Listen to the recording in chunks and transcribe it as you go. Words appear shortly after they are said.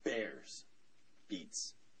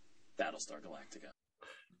beats Battlestar Galactica.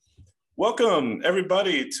 Welcome,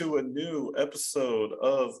 everybody, to a new episode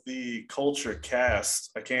of the Culture Cast.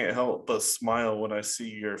 I can't help but smile when I see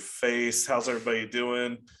your face. How's everybody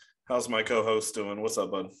doing? How's my co-host doing? What's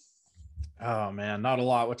up, bud? Oh, man, not a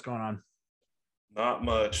lot. What's going on? Not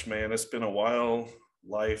much, man. It's been a while.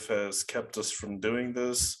 Life has kept us from doing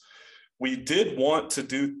this. We did want to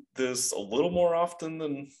do this a little more often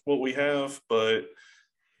than what we have, but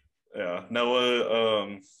yeah, Noah,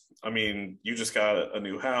 you just got a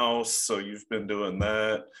new house, so you've been doing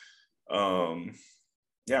that.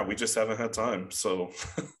 Yeah, we just haven't had time. So,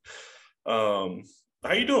 how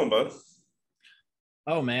you doing, bud?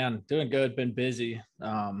 Oh, man, doing good. Been busy.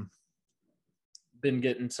 Been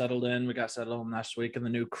getting settled in. We got settled in last week in the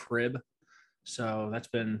new crib. So that's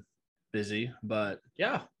been busy, but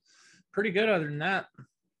yeah, pretty good other than that.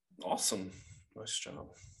 Awesome. Nice job.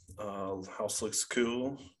 House looks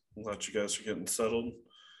cool. I'm glad you guys are getting settled.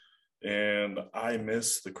 And I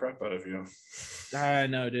miss the crap out of you. I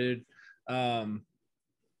know, dude.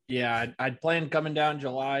 Yeah, I'd planned coming down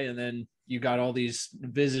July, and then you got all these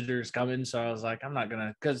visitors coming. So I was like, I'm not going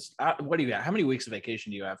to, because what do you got? How many weeks of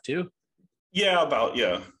vacation do you have, too? Yeah,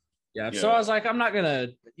 yeah. So I was like, I'm not going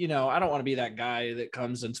to, I don't want to be that guy that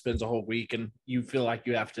comes and spends a whole week and you feel like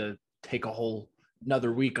you have to take a whole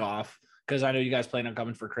another week off. Because I know you guys plan on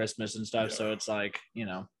coming for Christmas and stuff. Yeah. So it's like,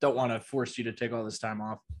 don't want to force you to take all this time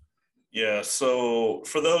off. Yeah. So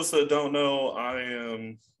for those that don't know, I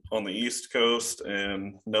am on the East Coast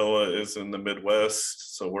and Noah is in the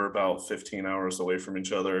Midwest. So we're about 15 hours away from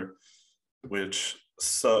each other, which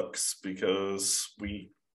sucks because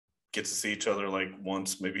we get to see each other like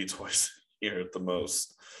once, maybe twice a year at the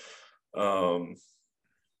most.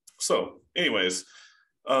 So anyways,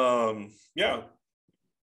 yeah,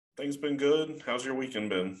 things been good. How's your weekend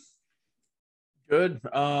been? Good.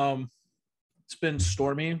 It's been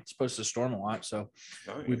stormy. It's supposed to storm a lot. So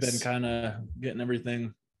nice. We've been kind of getting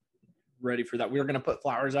everything ready for that. We were going to put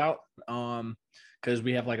flowers out because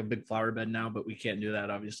we have like a big flower bed now, but we can't do that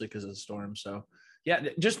obviously because of the storm. So yeah,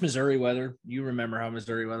 just Missouri weather. You remember how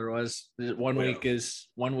Missouri weather was. One week is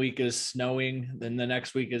snowing, then the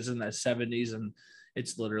next week is in the 70s, and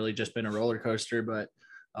it's literally just been a roller coaster. But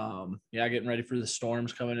yeah, getting ready for the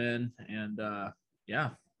storms coming in, and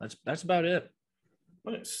yeah, that's about it.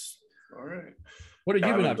 Nice. All right. What have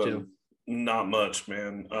you been up to? Not much,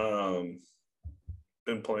 man.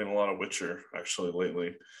 Been playing a lot of Witcher actually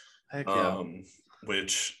lately. Heck yeah.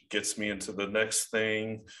 Which gets me into the next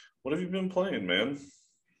thing. What have you been playing, man?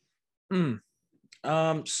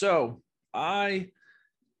 So I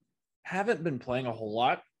haven't been playing a whole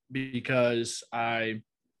lot because I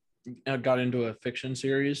got into a fiction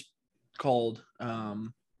series called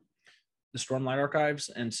The Stormlight Archives,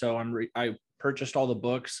 and so I purchased all the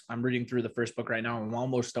books. I'm reading through the first book right now. I'm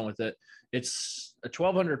almost done with it. It's a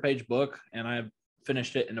 1,200-page book, and I've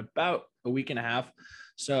finished it in about a week and a half.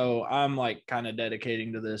 So I'm like kind of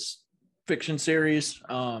dedicating to this fiction series.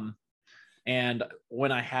 And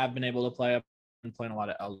when I have been able to play, I've been playing a lot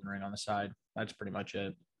of Elden Ring on the side. That's pretty much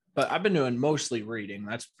it. But I've been doing mostly reading.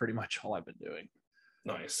 That's pretty much all I've been doing.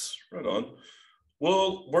 Nice. Right on.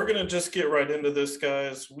 Well, we're going to just get right into this,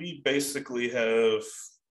 guys. We basically have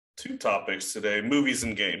two topics today, movies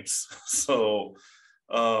and games. So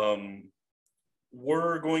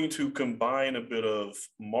we're going to combine a bit of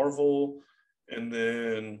Marvel, and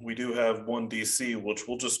then we do have one DC, which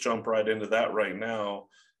we'll just jump right into that right now.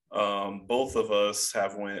 Both of us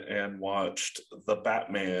have went and watched The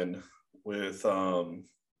Batman with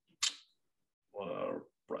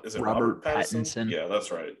is it Robert Pattinson? Yeah,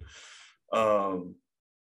 that's right.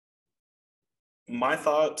 My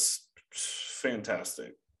thoughts,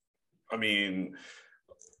 fantastic. I mean,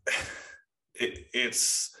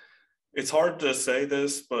 it's hard to say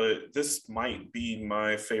this, but this might be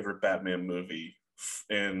my favorite Batman movie,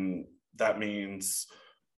 and that means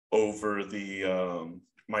over the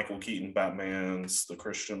Michael Keaton Batmans, the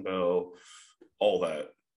Christian Bale, all that.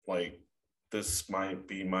 Like, this might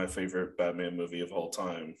be my favorite Batman movie of all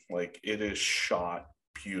time. Like, it is shot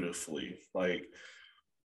beautifully. Like,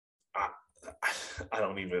 I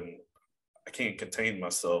can't contain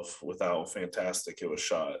myself with how fantastic it was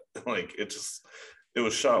shot. Like, it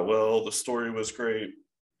was shot well. The story was great.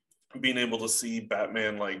 Being able to see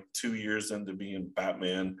Batman like 2 years into being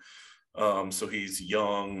Batman. So he's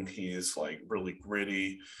young, he's like really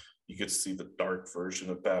gritty. You get to see the dark version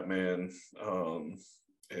of Batman.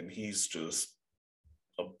 And he's just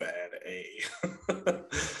a bad A.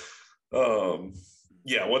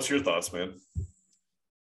 Yeah, what's your thoughts, man?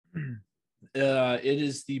 It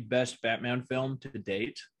is the best Batman film to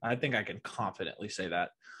date. I think I can confidently say that.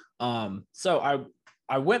 So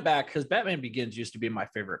I went back because Batman Begins used to be my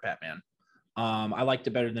favorite Batman. I liked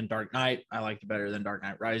it better than Dark Knight. I liked it better than Dark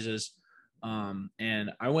Knight Rises.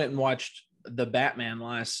 And I went and watched the Batman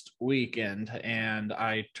last weekend, and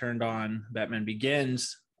I turned on Batman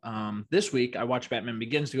Begins. This week I watched Batman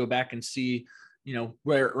Begins to go back and see,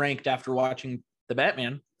 where it ranked after watching the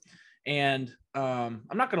Batman. And I'm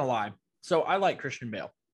not gonna lie. So I like Christian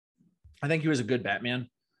Bale. I think he was a good Batman,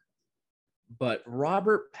 but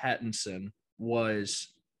Robert Pattinson was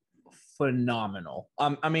phenomenal.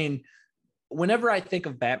 I mean, whenever I think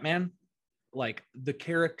of Batman, like the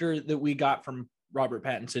character that we got from Robert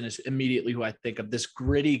Pattinson is immediately who I think of, this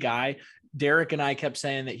gritty guy. Derek and I kept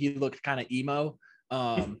saying that he looked kind of emo.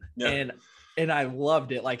 Yeah. And I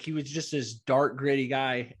loved it. Like, he was just this dark, gritty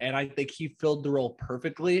guy. And I think he filled the role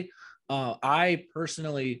perfectly. I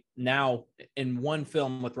personally now, in one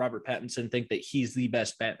film with Robert Pattinson, think that he's the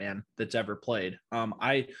best Batman that's ever played.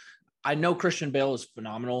 I know Christian Bale is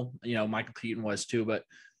phenomenal. Michael Keaton was too, but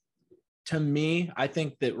to me, I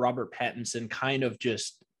think that Robert Pattinson kind of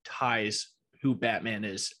just ties who Batman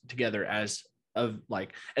is together as a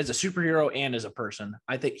superhero and as a person.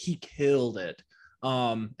 I think he killed it.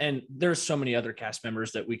 And there's so many other cast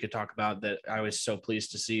members that we could talk about that I was so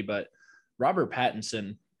pleased to see, but Robert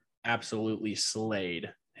Pattinson absolutely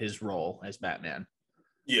slayed his role as Batman.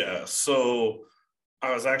 Yeah. So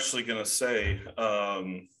I was actually going to say,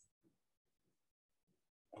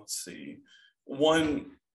 let's see. One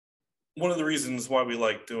of the reasons why we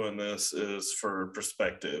like doing this is for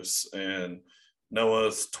perspectives, and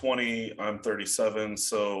Noah's 20, I'm 37,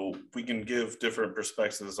 so we can give different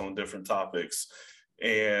perspectives on different topics.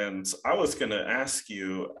 And I was going to ask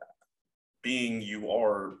you, being you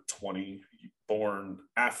are 20, born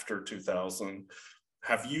after 2000,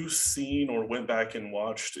 have you seen or went back and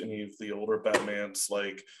watched any of the older Batmans,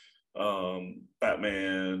 like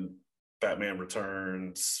Batman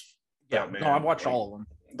Returns? Yeah, Batman, no, I've watched all of them.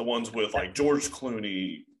 The ones with like George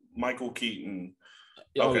Clooney, Michael Keaton.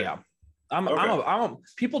 Oh yeah. I'm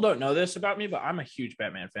people don't know this about me, but I'm a huge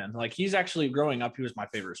Batman fan. Like, he's actually, growing up, he was my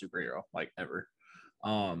favorite superhero, like, ever.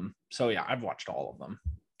 So yeah, I've watched all of them.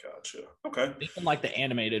 Gotcha. Okay. Even like the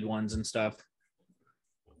animated ones and stuff.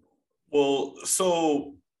 Well,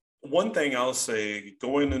 so one thing I'll say,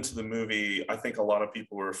 going into the movie, I think a lot of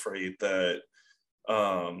people were afraid that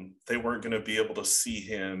they weren't going to be able to see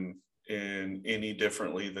him in any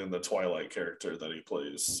differently than the Twilight character that he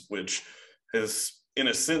plays, which has, in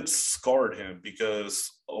a sense, scarred him,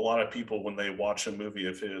 because a lot of people, when they watch a movie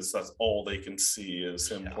of his, that's all they can see is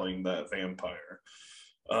him playing that vampire.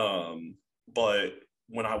 But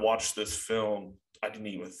when I watched this film, I didn't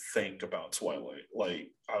even think about Twilight.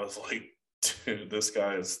 Like, I was like, dude, this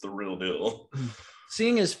guy is the real deal.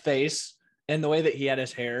 Seeing his face and the way that he had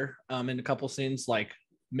his hair in a couple scenes, like,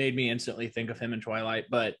 made me instantly think of him in Twilight.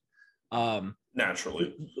 But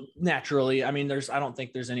naturally, I mean, I don't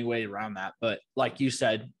think there's any way around that. But like you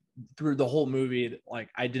said, through the whole movie, like,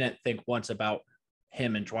 I didn't think once about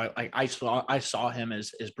him in Twilight. Like, I saw him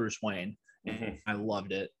as Bruce Wayne. Mm-hmm. I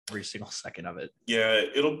loved it, every single second of it. Yeah,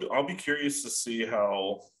 I'll be curious to see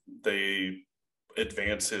how they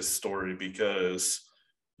advance his story, because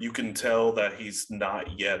you can tell that he's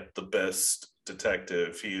not yet the best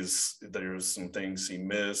detective. There's some things he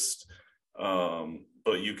missed,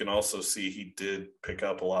 but you can also see he did pick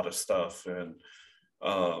up a lot of stuff, and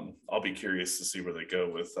I'll be curious to see where they go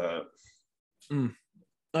with that.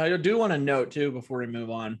 I do want to note too, before we move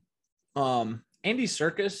on, Andy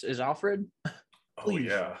Serkis is Alfred.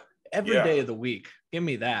 Please, every day of the week, give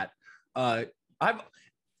me that. I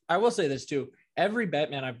will say this too. Every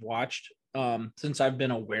Batman I've watched, since I've been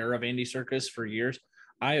aware of Andy Serkis for years,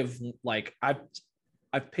 I've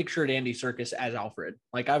pictured Andy Serkis as Alfred.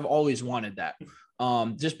 Like, I've always wanted that.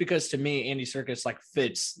 Just because, to me, Andy Serkis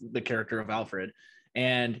fits the character of Alfred,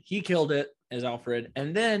 and he killed it as Alfred.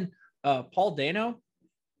 And then Paul Dano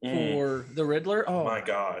for the Riddler. Oh my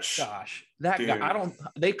gosh, that dude. Guy!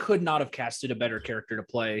 They could not have casted a better character to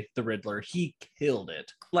play the Riddler. He killed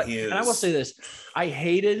it. And I will say this: I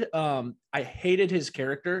hated his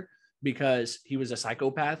character, because he was a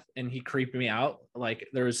psychopath and he creeped me out. Like,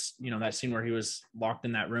 there was, that scene where he was locked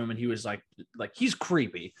in that room and he was like he's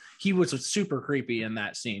creepy. He was super creepy in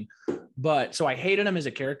that scene. But so I hated him as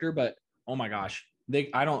a character, but oh my gosh,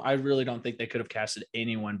 I really don't think they could have casted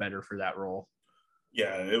anyone better for that role.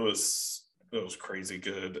 Yeah, it was crazy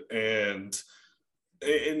good. And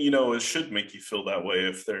it should make you feel that way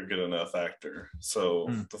if they're a good enough actor. So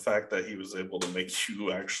the fact that he was able to make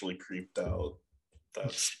you actually creeped out,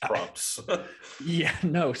 that's props. Yeah,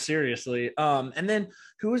 no, seriously. And then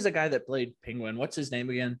who was the guy that played Penguin? What's his name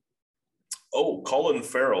again? Oh, Colin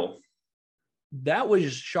Farrell. That was a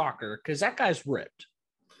shocker because that guy's ripped.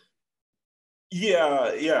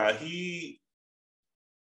 Yeah,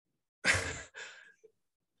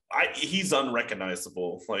 he's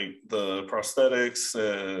unrecognizable. Like the prosthetics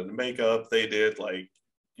and makeup they did, like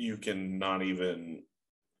you can not even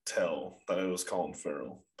tell that it was Colin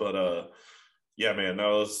Farrell. But yeah, man, that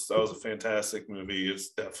was a fantastic movie.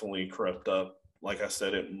 It's definitely crept up. Like I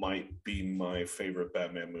said, it might be my favorite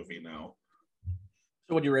Batman movie now.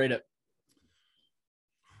 So what'd you rate it?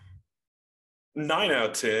 9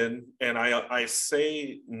 out of 10, and I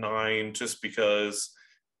say 9 just because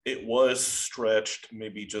it was stretched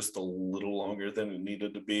maybe just a little longer than it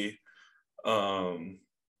needed to be.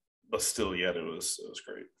 But still, yeah, it was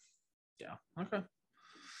great. Yeah. Okay.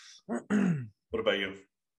 What about you?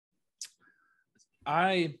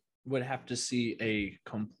 I would have to see a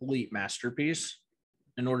complete masterpiece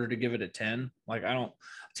in order to give it a 10. Like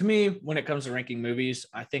to me, when it comes to ranking movies,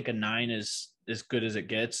 I think a 9 is as good as it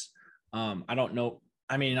gets. I don't know.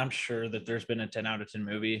 I mean, I'm sure that there's been a 10 out of 10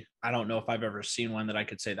 movie. I don't know if I've ever seen one that I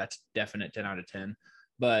could say that's definite 10 out of 10,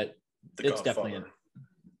 but it's definitely,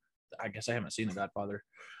 I guess I haven't seen The Godfather.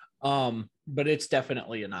 But it's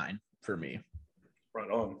definitely a 9 for me.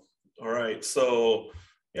 Right on. All right. So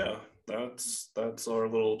yeah, that's our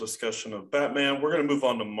little discussion of Batman. We're going to move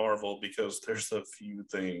on to Marvel because there's a few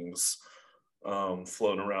things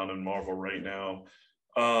floating around in Marvel right now.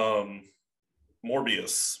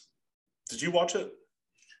 Morbius. Did you watch it?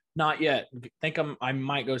 Not yet. I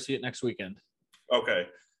might go see it next weekend. Okay.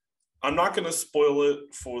 I'm not going to spoil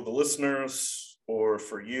it for the listeners or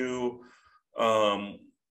for you. I'll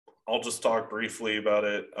just talk briefly about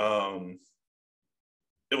it.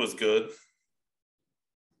 It was good.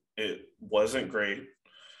 It wasn't great.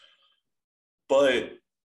 But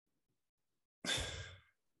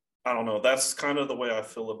I don't know. That's kind of the way I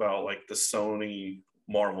feel about like the Sony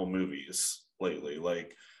Marvel movies lately.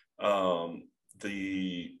 Like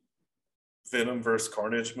the Venom vs.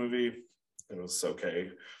 Carnage movie, it was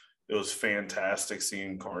okay. It was fantastic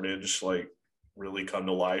seeing Carnage like really come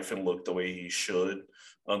to life and look the way he should,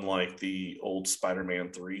 unlike the old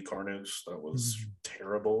Spider-Man 3 Carnage that was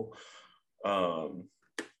terrible.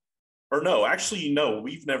 Or no, actually, no,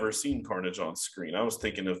 we've never seen Carnage on screen. I was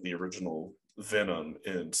thinking of the original Venom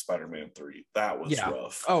in Spider-Man 3. That was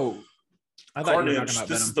rough. Oh, I thought Carnage, you were talking about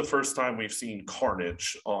this Venom. is the first time we've seen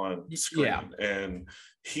Carnage on screen, and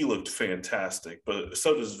he looked fantastic. But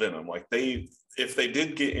so does Venom. Like if they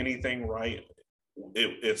did get anything right,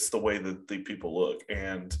 it's the way that the people look.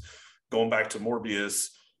 And going back to Morbius,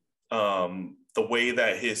 the way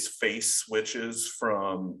that his face switches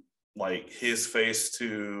from like his face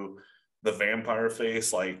to the vampire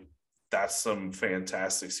face, like that's some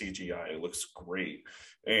fantastic CGI. It looks great.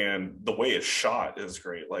 And the way it's shot is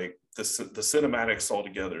great. Like the cinematics all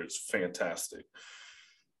together is fantastic.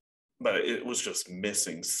 But it was just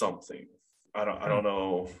missing something. I don't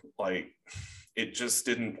know. Like it just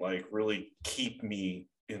didn't like really keep me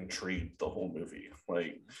intrigued the whole movie.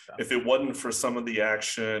 Like if it wasn't for some of the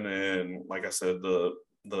action and like I said,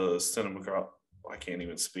 the cinema, I can't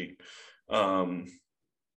even speak.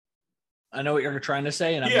 I know what you're trying to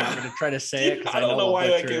say, and I'm not going to try to say it because I don't know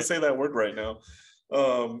why I can't say that word right now.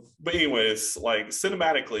 But anyways, like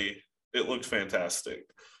cinematically, it looked fantastic.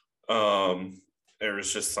 There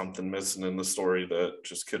was just something missing in the story that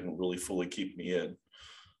just couldn't really fully keep me in.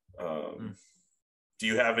 Do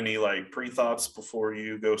you have any like pre-thoughts before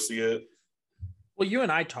you go see it? Well, you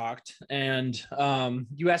and I talked, and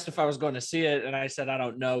you asked if I was going to see it, and I said I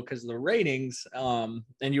don't know because of the ratings. And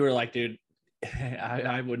you were like, "Dude,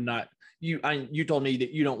 I would not." You told me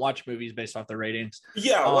that you don't watch movies based off the ratings.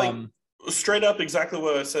 Yeah, like straight up, exactly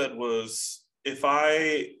what I said was if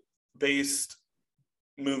I based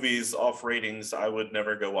movies off ratings, I would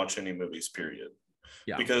never go watch any movies. Period.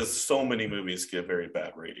 Yeah. Because so many movies get very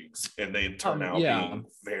bad ratings and they turn out being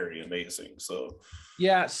very amazing. So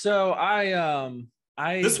yeah, so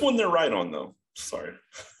I this one they're right on though. Sorry.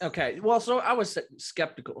 Okay. Well, so I was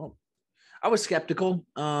skeptical.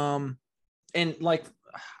 And like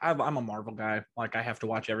I'm a Marvel guy. Like I have to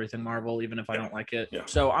watch everything Marvel, even if I don't like it. Yeah.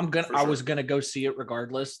 So I was gonna go see it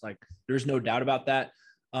regardless. Like there's no doubt about that.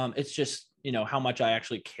 It's just how much I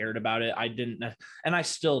actually cared about it. I didn't, and I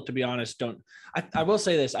still, to be honest, don't. I will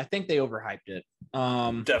say this: I think they overhyped it.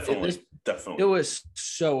 Definitely. It was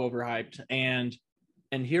so overhyped, and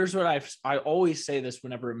here's what I always say this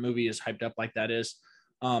whenever a movie is hyped up like that is,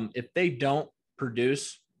 if they don't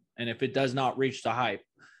produce and if it does not reach the hype,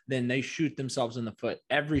 then they shoot themselves in the foot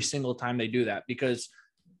every single time they do that, because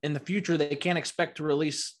in the future they can't expect to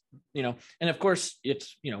release, and of course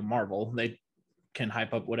it's Marvel, can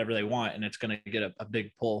hype up whatever they want and it's going to get a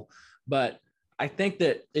big pull. But I think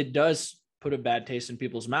that it does put a bad taste in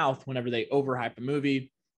people's mouth whenever they overhype a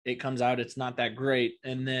movie. It comes out, it's not that great.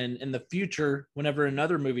 And then in the future, whenever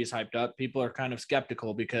another movie is hyped up, people are kind of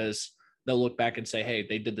skeptical because they'll look back and say, hey,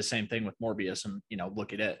 they did the same thing with Morbius and,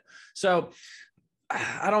 look at it. So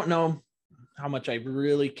I don't know how much I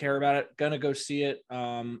really care about it. Gonna go see it.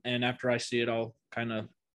 And after I see it, I'll kind of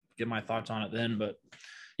get my thoughts on it then. But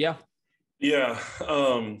yeah. Yeah.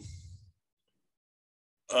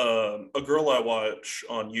 A girl I watch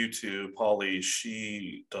on YouTube, Holly,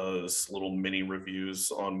 she does little mini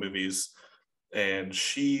reviews on movies, and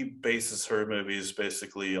she bases her movies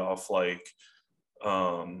basically off like,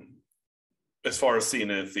 as far as seeing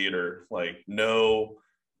it in theater, like no,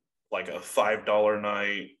 like a $5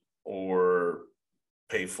 night or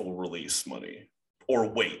pay full release money or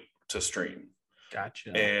wait to stream.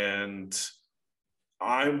 Gotcha. And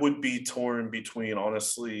I would be torn between,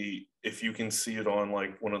 honestly, if you can see it on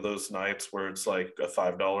like one of those nights where it's like a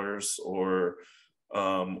 $5 or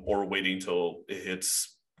waiting till it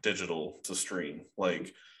hits digital to stream.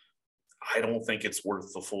 Like, I don't think it's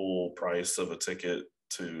worth the full price of a ticket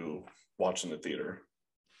to watch in the theater.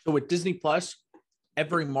 So with Disney Plus,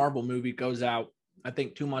 every Marvel movie goes out, I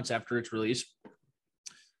think 2 months after its release.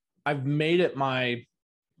 I've made it my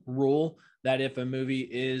rule that if a movie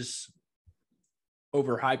is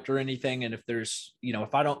overhyped or anything, and if there's,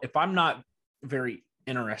 if I'm not very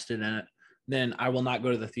interested in it, then I will not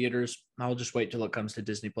go to the theaters. I'll just wait till it comes to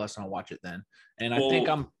Disney Plus and I'll watch it then. And I think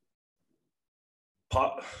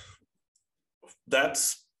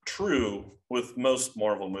that's true with most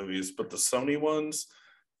Marvel movies, but the Sony ones,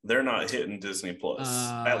 they're not hitting Disney Plus,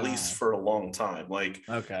 at least for a long time. Like,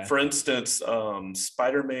 okay, for instance,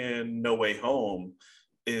 Spider-Man No Way Home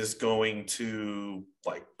is going to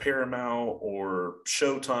like Paramount or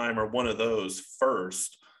Showtime or one of those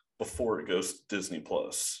first before it goes to Disney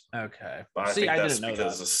Plus. Okay. But I think that's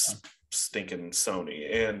because of stinking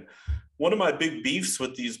Sony. And one of my big beefs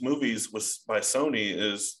with these movies by Sony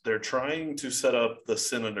is they're trying to set up the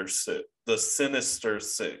Sinister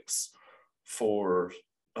Six for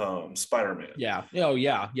Spider-Man. Yeah. Oh,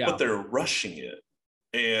 yeah. But they're rushing it.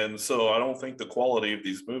 And so I don't think the quality of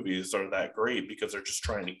these movies are that great because they're just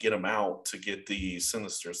trying to get them out to get the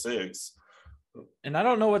Sinister Six. And I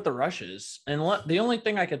don't know what the rush is. And the only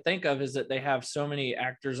thing I could think of is that they have so many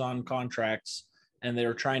actors on contracts and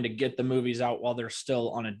they're trying to get the movies out while they're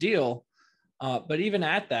still on a deal. But even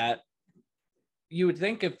at that, you would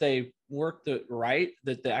think if they worked it right,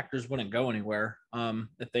 that the actors wouldn't go anywhere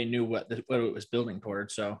if they knew what it was building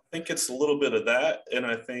towards. So I think it's a little bit of that. And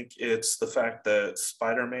I think it's the fact that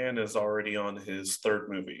Spider-Man is already on his third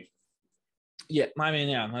movie. Yeah, I mean,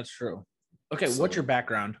 yeah, that's true. Okay, so, what's your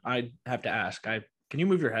background? I have to ask. Can you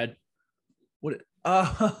move your head? What?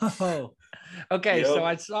 Oh, okay.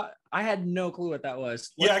 Yep. So I had no clue what that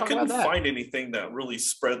was. I couldn't find anything that really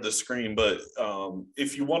spread the screen. But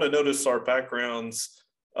if you want to notice our backgrounds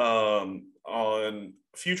on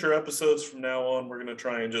future episodes from now on, we're going to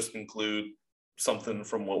try and just include something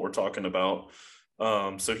from what we're talking about.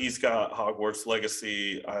 So he's got Hogwarts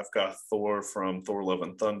Legacy. I've got Thor from Thor: Love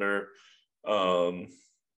and Thunder.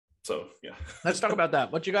 So yeah, let's talk about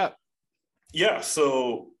that. What you got? Yeah,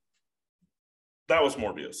 so that was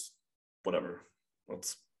Morbius. Whatever.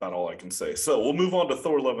 That's about all I can say. So we'll move on to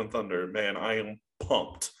Thor: Love and Thunder. Man, I am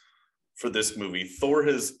pumped for this movie. Thor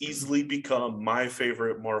has easily become my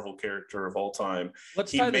favorite Marvel character of all time.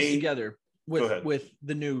 Let's tie this together with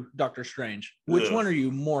the new Doctor Strange. Which one are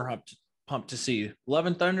you more pumped to see? Love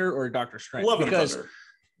and Thunder or Doctor Strange? Love and Thunder.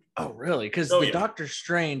 Oh, really? Because Doctor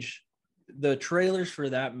Strange, the trailers for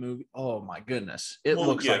that movie, oh my goodness. It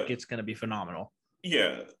looks like it's going to be phenomenal.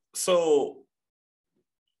 Yeah. So,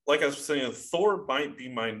 like I was saying, Thor might be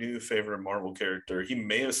my new favorite Marvel character. He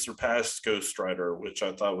may have surpassed Ghost Rider, which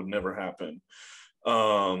I thought would never happen.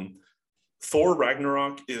 Thor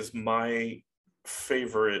Ragnarok is my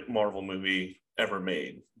favorite Marvel movie ever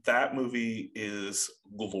made. That movie is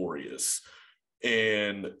glorious.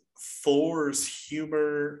 And Thor's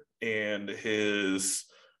humor and his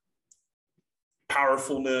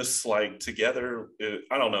powerfulness, like, together,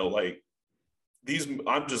 I don't know, like,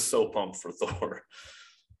 I'm just so pumped for Thor.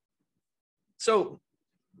 So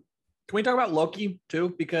can we talk about Loki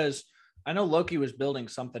too? Because I know Loki was building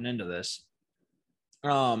something into this.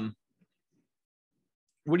 What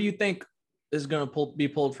do you think is going to be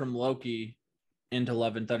pulled from Loki into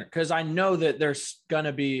Love and Thunder? Because I know that there's going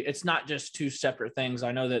to be, it's not just two separate things.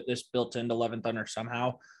 I know that this built into Love and Thunder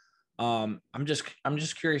somehow. I'm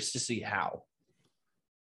just curious to see how.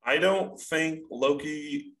 I don't think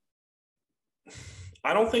Loki,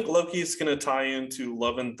 I don't think Loki is going to tie into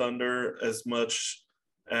Love and Thunder as much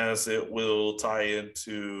as it will tie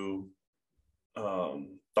into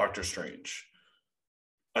Doctor Strange.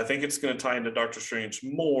 I think it's going to tie into Doctor Strange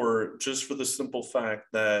more just for the simple fact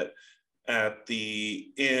that at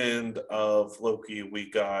the end of Loki, we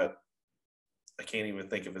got, I can't even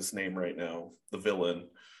think of his name right now, the villain.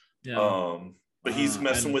 Yeah. But he's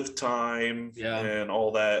messing with time and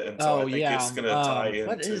all that. And so I think it's going to tie into.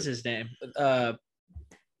 What is his name?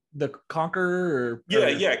 The Conqueror?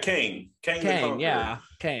 Kane. Kane the Conqueror. Yeah,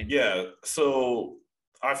 Kane. Yeah. So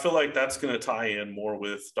I feel like that's going to tie in more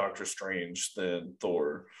with Doctor Strange than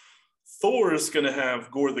Thor. Thor is going to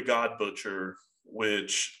have Gore the God Butcher,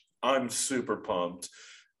 which I'm super pumped.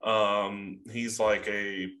 He's like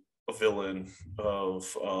a villain of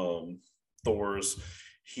Thor's.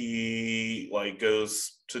 He like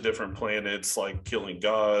goes to different planets, like killing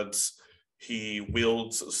gods. He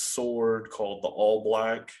wields a sword called the All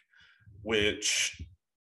Black, which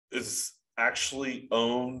is actually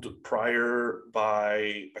owned prior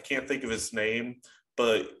by, I can't think of his name,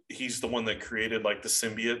 but he's the one that created like the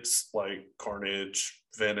symbiotes, like Carnage,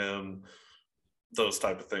 Venom, those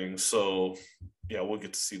type of things. So yeah, we'll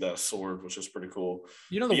get to see that sword, which is pretty cool.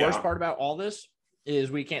 You know, the worst part about all this is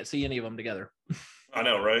we can't see any of them together. I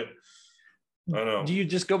know, right? I know. Do you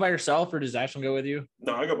just go by yourself, or does Ashlyn go with you?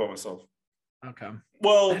 No, I go by myself. Okay.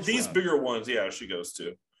 Well, these bigger ones, yeah, she goes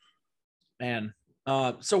too. Man.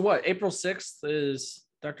 So what? April 6th is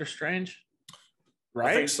Doctor Strange?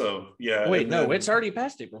 Right? I think so. Yeah. Wait, no, it's already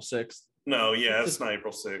past April 6th. No, yeah, it's not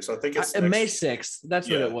April 6th. I think it's May 6th. That's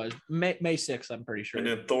what it was. May 6th, I'm pretty sure. And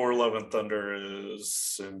then Thor Love and Thunder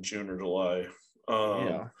is in June or July.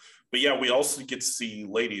 But yeah, we also get to see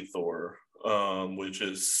Lady Thor, which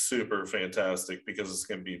is super fantastic because it's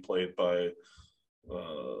going to be played by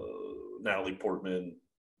Natalie Portman,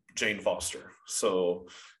 Jane Foster. So,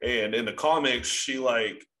 and in the comics, she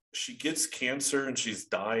gets cancer and she's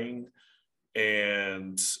dying,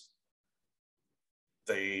 and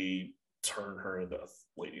they turn her into a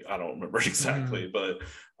lady. I don't remember exactly, but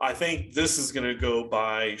I think this is going to go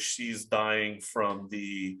by she's dying from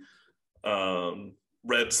the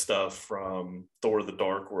red stuff from Thor the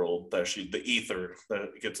Dark World, the ether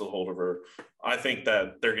that gets a hold of her. I think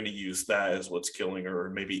that they're going to use that as what's killing her, or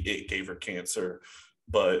maybe it gave her cancer.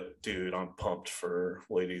 But dude, I'm pumped for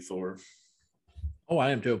Lady Thor. Oh,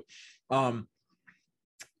 I am too.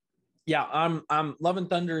 Yeah, I'm Love and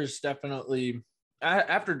Thunder is definitely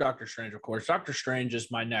after Doctor Strange, of course. Doctor Strange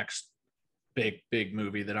is my next big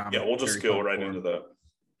movie that I'm. Yeah, we'll just go right into that.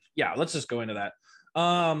 Yeah, let's just go into that.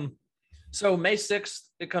 So May 6th,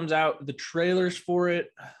 it comes out. The trailers for it.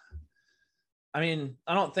 I mean,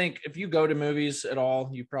 I don't think if you go to movies at all,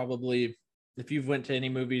 you probably, if you've went to any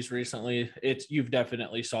movies recently, you've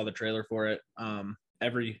definitely saw the trailer for it.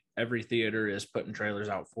 Every theater is putting trailers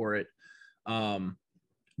out for it.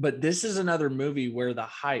 But this is another movie where the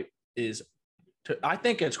hype is, I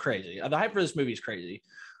think it's crazy. The hype for this movie is crazy.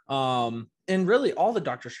 And really all the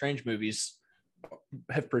Doctor Strange movies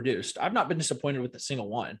have produced. I've not been disappointed with a single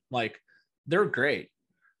one. Like, they're great.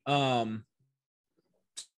 So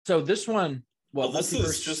this one, this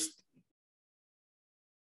is just.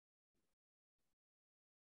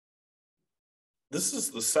 This is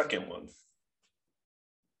the second one.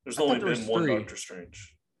 There's only been one Doctor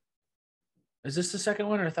Strange. Is this the second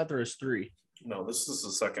one, or I thought there was 3? No, this is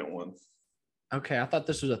the second one. Okay, I thought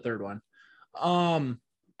this was a third one.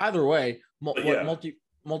 Either way,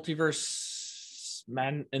 multiverse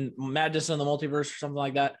and Madness in the Multiverse or something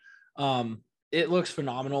like that. It looks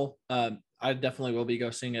phenomenal. I definitely will be go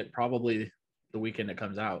seeing it probably the weekend it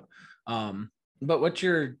comes out. But what's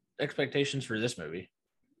your expectations for this movie?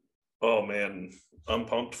 Oh man, I'm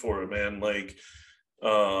pumped for it, man. Like,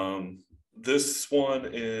 this one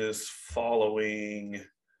is following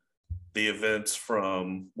the events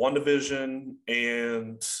from WandaVision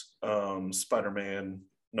and Spider-Man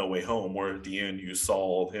No Way Home, where at the end you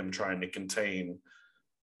saw him trying to contain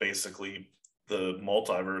basically the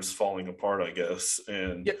multiverse falling apart, I guess.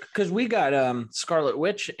 And yeah, because we got Scarlet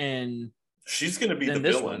Witch, and she's going to be the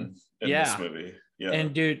villain in this movie. Yeah,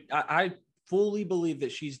 and dude, I fully believe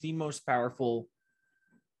that she's the most powerful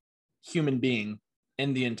human being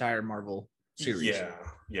in the entire Marvel series.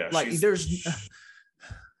 Yeah. Like, there's,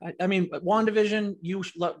 I mean, WandaVision, you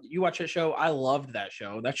watch that show. I loved that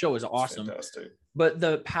show. That show was awesome. Fantastic. But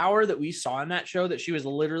the power that we saw in that show, that she was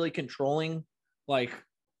literally controlling, like,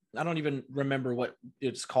 I don't even remember what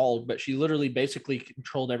it's called, but she literally basically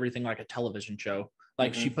controlled everything like a television show.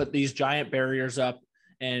 Like, she put these giant barriers up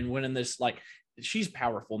and went in this, like, she's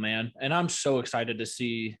powerful, man. And I'm so excited to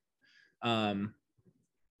see how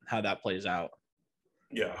that plays out.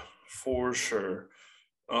 Yeah, for sure.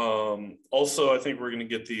 Also, I think we're going to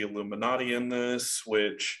get the Illuminati in this,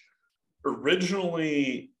 which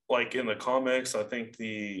originally, like in the comics, I think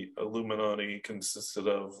the Illuminati consisted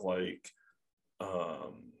of like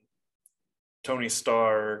Tony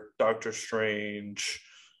Stark, Doctor Strange,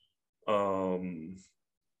 um,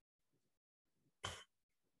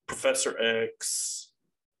 Professor X,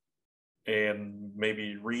 and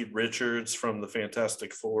maybe Reed Richards from the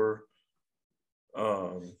Fantastic Four.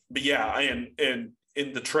 But yeah, and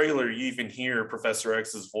in the trailer, you even hear Professor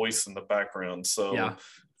X's voice in the background. So Yeah.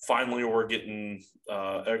 finally, we're getting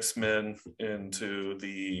X-Men into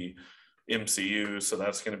the MCU. So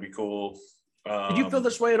that's going to be cool. Did you feel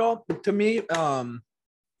this way at all? To me, the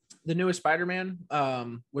newest Spider-Man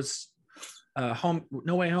was Home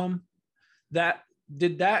No Way Home.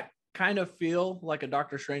 Did that kind of feel like a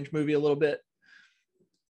Doctor Strange movie a little bit?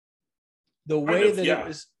 The way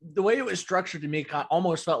it was structured to me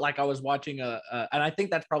almost felt like I was watching and I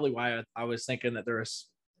think that's probably why I was thinking that there was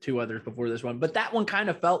two others before this one, but that one kind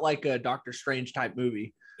of felt like a Doctor Strange type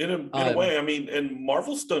movie. In a way, I mean, and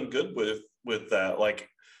Marvel's done good with that. Like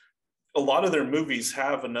a lot of their movies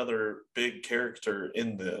have another big character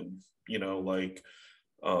in them, you know, like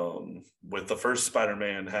with the first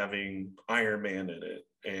Spider-Man having Iron Man in it,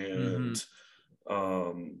 and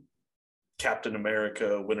Captain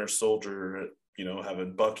America, Winter Soldier, you know,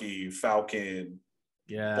 having Bucky, Falcon,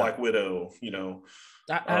 Black Widow, you know.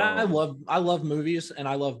 I love movies and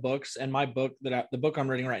I love books, and my book the book I'm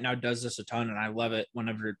reading right now does this a ton, and I love it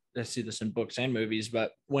whenever I see this in books and movies.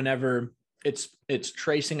 But whenever it's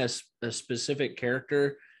tracing a specific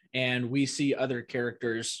character, and we see other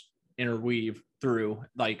characters interweave through,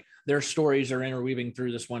 like their stories are interweaving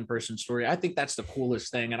through this one person's story. I think that's the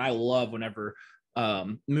coolest thing, and I love whenever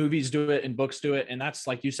movies do it and books do it. And that's,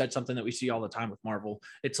 like you said, something that we see all the time with Marvel.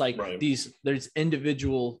 It's like there's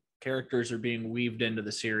individual characters are being weaved into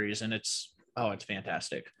the series, and it's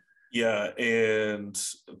fantastic. Yeah, and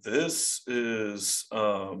this is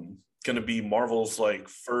going to be Marvel's like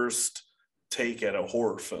first take at a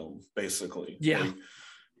horror film, basically. Yeah. Like,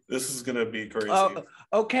 this is going to be crazy.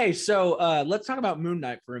 Okay, so let's talk about Moon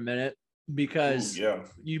Knight for a minute, because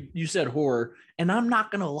you said horror, and I'm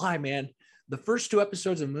not going to lie, man. The first two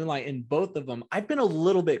episodes of Moonlight, in both of them, I've been a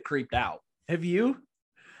little bit creeped out. Have you?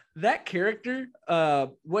 That character,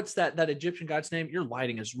 what's that Egyptian god's name? Your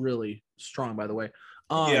lighting is really strong, by the way.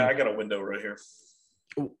 Yeah, I got a window right here.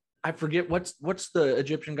 I forget what's the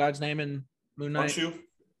Egyptian god's name in Moon Knight?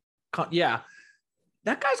 Yeah,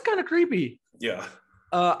 that guy's kind of creepy. Yeah.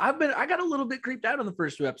 I got a little bit creeped out on the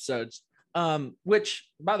first two episodes. Which,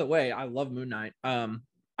 by the way, I love Moon Knight.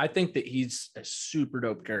 I think that he's a super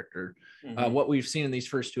dope character. What we've seen in these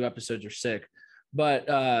first two episodes are sick.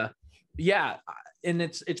 But yeah, and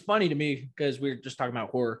it's funny to me because we were just talking about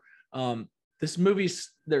horror. This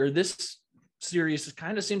series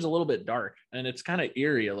kind of seems a little bit dark, and it's kind of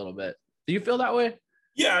eerie a little bit. Do you feel that way?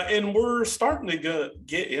 Yeah, and we're starting to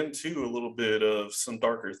get into a little bit of some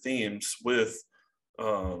darker themes with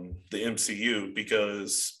the MCU,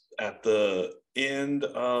 because at the end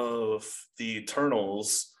of the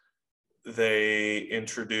Eternals, they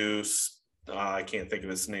introduced I can't think of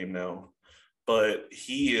his name now, but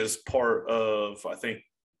he is part of, I think,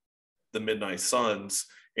 the Midnight Suns,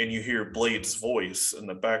 and you hear Blade's voice in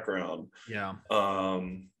the background. Yeah.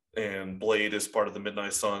 And Blade is part of the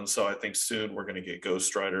Midnight Suns, so I think soon we're going to get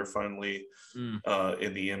Ghost Rider finally in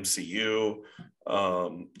the MCU.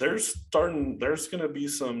 There's going to be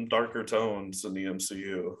some darker tones in the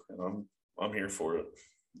MCU, and I'm here for it.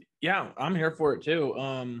 Yeah, I'm here for it too.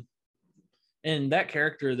 And that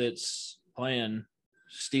character that's playing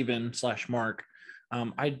Steven/Mark,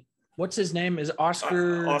 what's his name? Is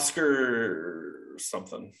Oscar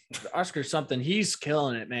something. Oscar something. He's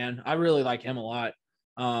killing it, man. I really like him a lot.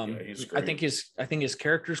 He's great. I think his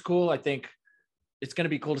character's cool. I think it's going to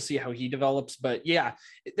be cool to see how he develops. But yeah,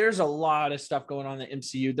 there's a lot of stuff going on in the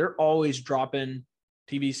MCU. They're always dropping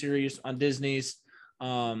TV series on Disney's.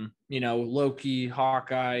 Loki,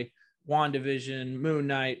 Hawkeye, WandaVision, Moon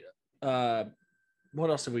Knight. What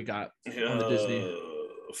else have we got on the Disney?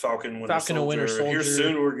 Falcon and Winter Soldier. Here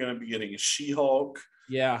soon we're going to be getting a She-Hulk.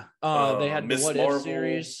 Yeah. They had the What If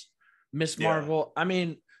series, Miss Marvel. I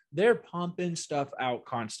mean, they're pumping stuff out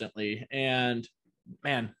constantly, and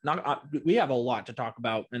man, we have a lot to talk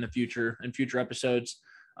about in future episodes.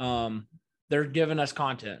 They're giving us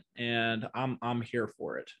content, and I'm here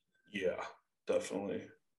for it. Yeah, definitely.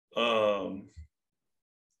 All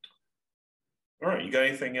right, you got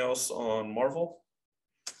anything else on Marvel?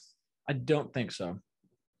 I don't think so.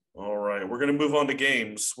 All right, we're going to move on to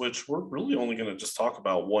games, which we're really only going to just talk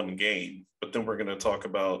about one game, but then we're going to talk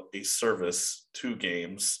about a service to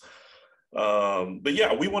games. But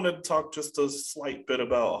yeah, we wanted to talk just a slight bit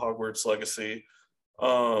about Hogwarts Legacy.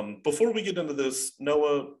 Before we get into this,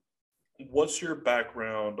 Noah, what's your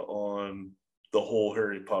background on the whole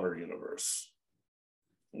Harry Potter universe?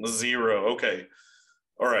 Zero. Okay.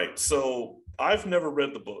 All right. So I've never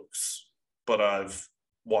read the books, but I've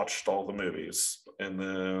watched all the movies, and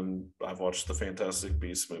then I've watched the Fantastic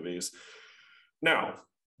Beasts movies. Now,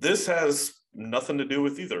 this has nothing to do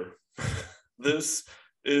with either. This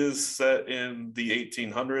is set in the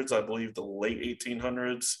 1800s, I believe the late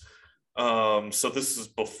 1800s. So this is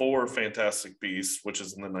before Fantastic Beasts, which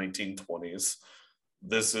is in the 1920s.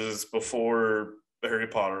 This is before Harry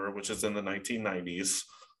Potter, which is in the 1990s.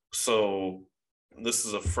 So this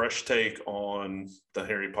is a fresh take on the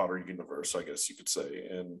Harry Potter universe, I guess you could say,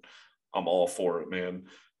 and I'm all for it, man.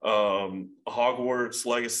 Hogwarts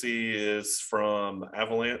Legacy is from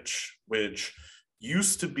Avalanche, which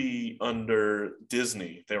used to be under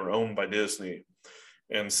Disney. They were owned by Disney.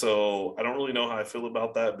 And so I don't really know how I feel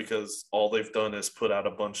about that, because all they've done is put out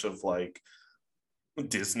a bunch of like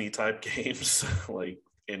Disney type games, like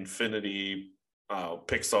Infinity,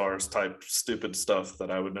 Pixar's type stupid stuff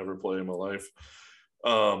that I would never play in my life.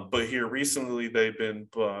 But here recently they've been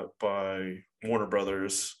bought by Warner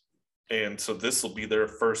Brothers. And so this will be their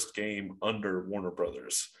first game under Warner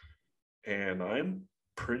Brothers. And I'm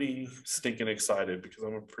pretty stinking excited because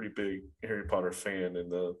I'm a pretty big Harry Potter fan in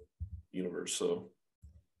the universe. So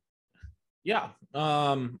Yeah.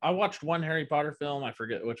 I watched one Harry Potter film. I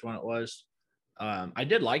forget which one it was. I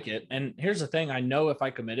did like it. And here's the thing. I know if I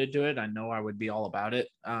committed to it, I know I would be all about it.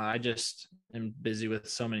 I just am busy with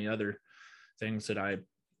so many other things that I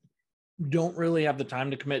don't really have the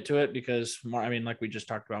time to commit to it, because like we just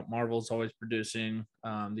talked about, Marvel's always producing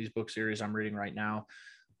these book series I'm reading right now.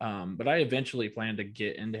 But I eventually plan to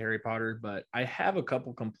get into Harry Potter, but I have a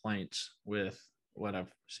couple complaints with what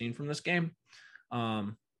I've seen from this game.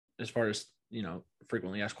 As far as,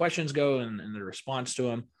 frequently asked questions go and the response to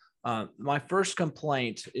them. My first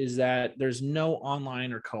complaint is that there's no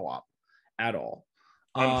online or co-op at all.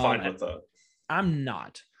 I'm fine with that. I'm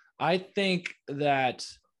not. I think that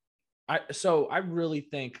I really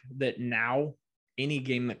think that now any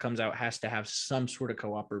game that comes out has to have some sort of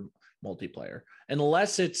co-op or multiplayer,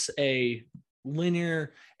 unless it's a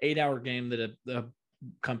linear 8-hour game that a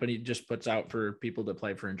company just puts out for people to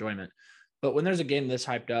play for enjoyment. But when there's a game this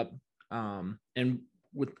hyped up, and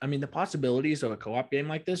the possibilities of a co-op game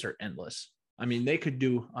like this are endless. They could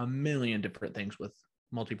do a million different things with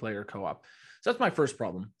multiplayer co-op. So that's my first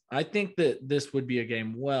problem. I think that this would be a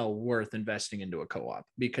game well worth investing into a co-op,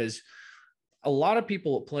 because a lot of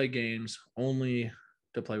people play games only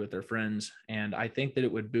to play with their friends. And I think that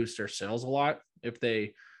it would boost their sales a lot if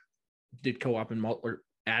they did co-op and or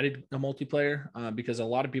added a multiplayer, because a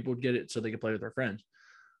lot of people would get it so they could play with their friends.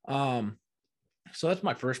 So that's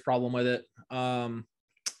my first problem with it. And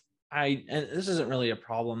this isn't really a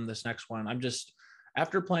problem, this next one. I'm just,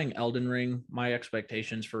 after playing Elden Ring, my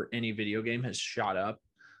expectations for any video game has shot up,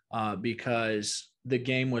 because the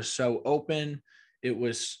game was so open. It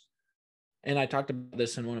was, and I talked about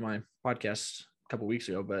this in one of my podcasts a couple weeks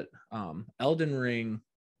ago, but Elden Ring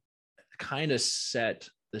kind of set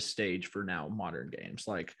the stage for now modern games.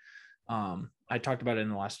 Like I talked about it in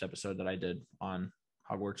the last episode that I did on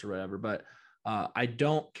Hogwarts or whatever, but I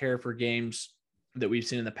don't care for games that we've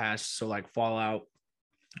seen in the past. So like Fallout,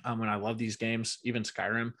 when I love these games, even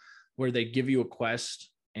Skyrim, where they give you a quest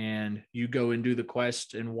and you go and do the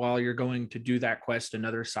quest. And while you're going to do that quest,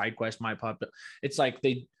 another side quest might pop up. It's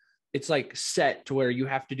like set to where you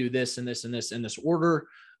have to do this and this and this in this order.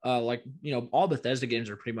 All Bethesda games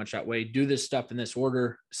are pretty much that way. Do this stuff in this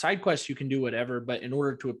order. Side quests, you can do whatever, but in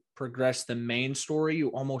order to progress the main story,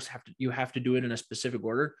 you have to do it in a specific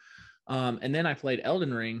order. And then I played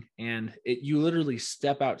Elden Ring, and you literally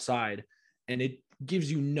step outside and it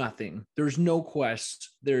gives you nothing. There's no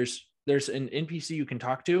quests. There's an NPC you can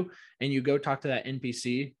talk to, and you go talk to that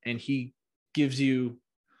NPC and he gives you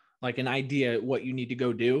like an idea what you need to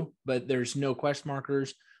go do, but there's no quest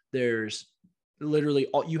markers. There's literally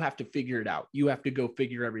you have to figure it out. You have to go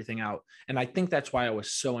figure everything out. And I think that's why I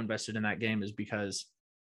was so invested in that game, is because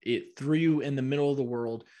it threw you in the middle of the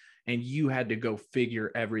world and you had to go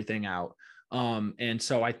figure everything out. And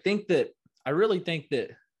so I really think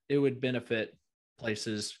that it would benefit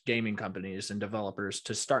places, gaming companies and developers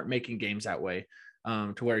to start making games that way,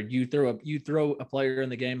 to where you throw a player in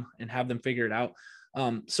the game and have them figure it out.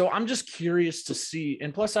 So I'm just curious to see,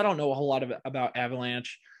 and plus I don't know a whole lot about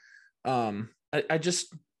Avalanche.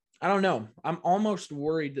 I don't know. I'm almost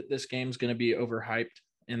worried that this game's going to be overhyped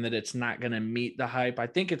and that it's not going to meet the hype. I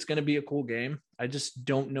think it's going to be a cool game. I just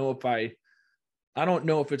don't know if I don't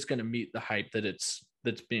know if it's going to meet the hype that's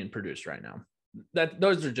being produced right now.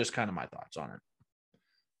 Those are just kind of my thoughts on it.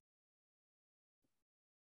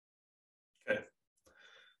 Okay.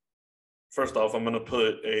 First off, I'm going to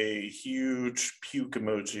put a huge puke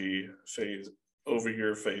emoji face over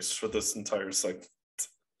your face for this entire segment.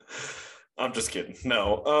 I'm just kidding.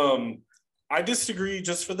 No, I disagree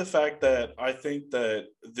just for the fact that I think that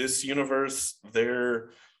this universe, their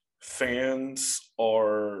fans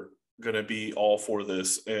are going to be all for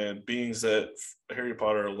this. And being that Harry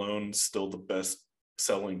Potter alone is still the best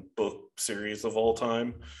selling book series of all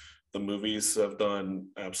time, the movies have done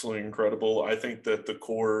absolutely incredible. I think that the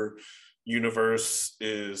core universe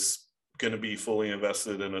is going to be fully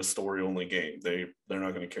invested in a story only game. They're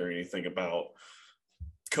not going to care anything about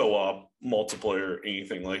co-op, multiplayer,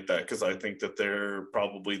 anything like that, because I think that they're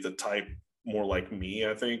probably the type more like me,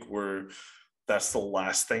 I think, where that's the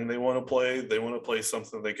last thing they want to play. They want to play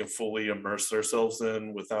something they can fully immerse themselves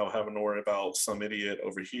in without having to worry about some idiot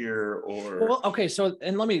over here or... Well, okay, so,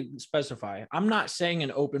 and let me specify, I'm not saying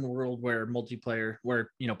an open world where multiplayer,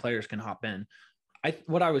 where, you know, players can hop in.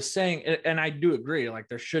 What I was saying, and I do agree, like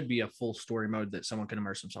there should be a full story mode that someone can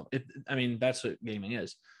immerse themselves. I mean, that's what gaming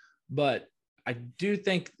is. But I do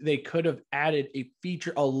think they could have added a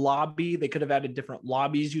feature, a lobby. They could have added different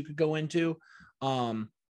lobbies you could go into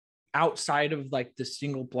outside of like the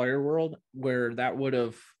single player world, where that would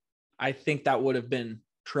have, I think that would have been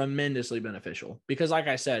tremendously beneficial, because like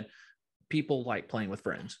I said, people like playing with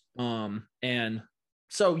friends. And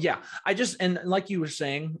so, yeah, and like you were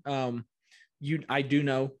saying, I do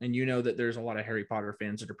know, and you know that there's a lot of Harry Potter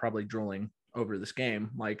fans that are probably drooling over this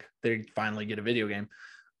game. Like they finally get a video game.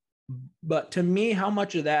 But to me, how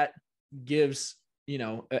much of that gives, you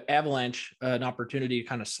know, Avalanche an opportunity to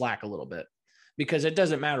kind of slack a little bit, because it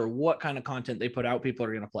doesn't matter what kind of content they put out, people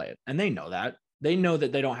are going to play it. And they know that. They know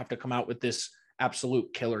that they don't have to come out with this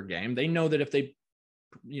absolute killer game. They know that if they,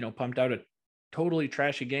 you know, pumped out a totally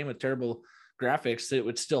trashy game with terrible graphics, it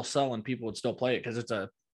would still sell and people would still play it because it's a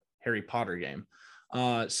Harry Potter game.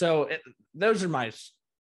 Those are my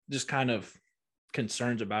just kind of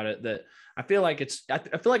concerns about it, that I feel like it's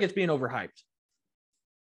being overhyped.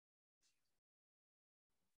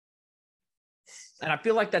 And I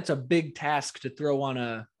feel like that's a big task to throw on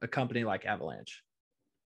a company like Avalanche.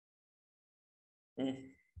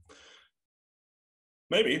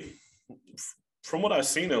 Maybe. From what I've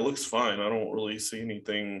seen, it looks fine. I don't really see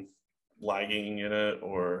anything lagging in it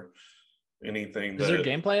or anything. Is there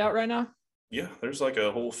gameplay out right now? Yeah, there's like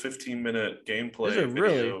a whole 15-minute gameplay video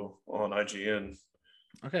really? on IGN.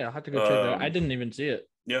 Okay, I'll have to go check that out. I didn't even see it.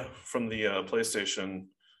 Yeah, from the PlayStation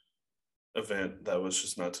event that was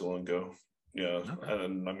just not too long ago. Yeah, okay.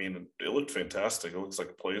 And I mean, it looked fantastic. It looks like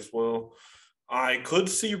it plays well. I could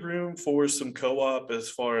see room for some co-op as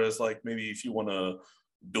far as like maybe if you want to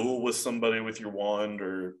duel with somebody with your wand,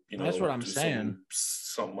 or you know, that's what I'm saying,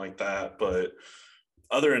 something like that. But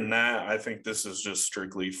other than that, I think this is just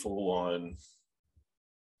strictly full on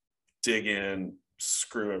dig in,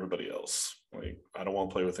 screw everybody else. Like, I don't want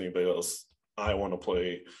to play with anybody else. I want to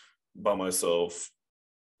play by myself,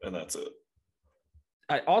 and that's it.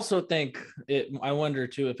 I also think I wonder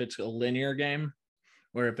too if it's a linear game,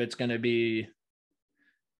 or if it's going to be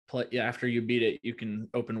after you beat it, you can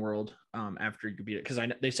open world after you beat it, because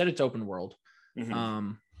they said it's open world.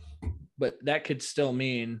 Mm-hmm. But that could still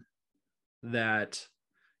mean that,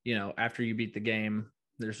 you know, after you beat the game,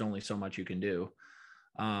 there's only so much you can do.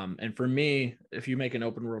 And for me, if you make an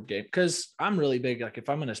open world game, because I'm really big, like if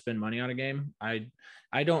I'm going to spend money on a game,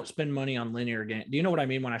 I don't spend money on linear game. Do you know what I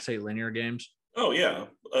mean when I say linear games? Oh yeah.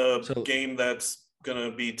 Game that's going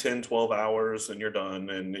to be 10, 12 hours and you're done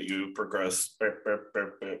and you progress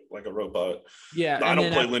like a robot. Yeah. I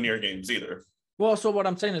don't play linear games either. Well, so what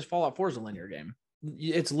I'm saying is Fallout 4 is a linear game.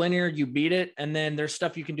 It's linear, you beat it, and then there's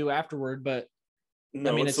stuff you can do afterward, but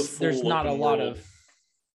no, I mean, there's not a lot of...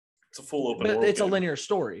 It's a full open world. But it's a linear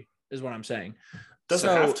story, is what I'm saying. Doesn't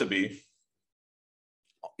have to be.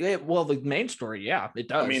 Yeah, well, the main story, yeah, it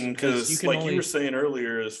does. I mean, because like you were saying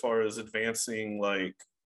earlier, as far as advancing, like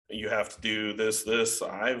you have to do this.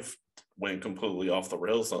 I've went completely off the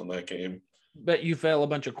rails on that game. But you fail a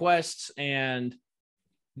bunch of quests, and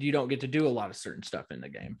you don't get to do a lot of certain stuff in the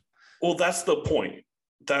game. Well, that's the point.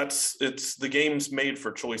 It's the game's made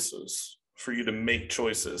for choices, for you to make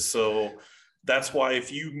choices. So that's why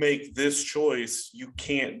if you make this choice, you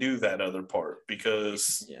can't do that other part,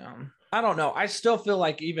 because I don't know. I still feel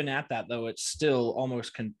like even at that though, it's still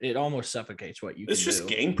almost it almost suffocates what you can do. It's just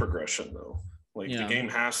game progression though. Like Yeah. the game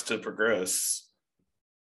has to progress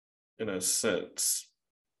in a sense.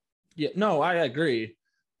 Yeah, no, I agree.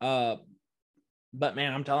 But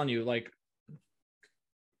man, I'm telling you, like,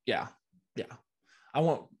 yeah.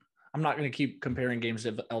 I'm not going to keep comparing games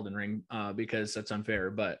to Elden Ring because that's unfair,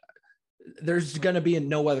 but there's going to be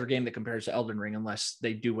no other game that compares to Elden Ring unless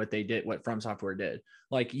they do what they did, what From Software did.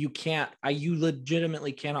 Like you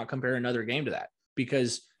legitimately cannot compare another game to that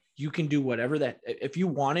because you can do whatever that, if you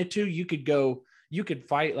wanted to, you could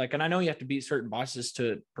fight like, and I know you have to beat certain bosses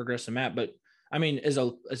to progress the map, but I mean, as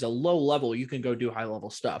a low level, you can go do high level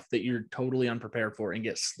stuff that you're totally unprepared for and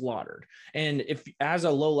get slaughtered. And if as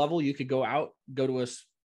a low level, you could go to a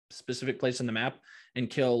specific place in the map and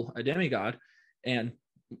kill a demigod and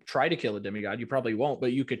try to kill a demigod. You probably won't,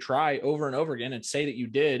 but you could try over and over again and say that you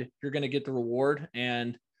did. You're going to get the reward.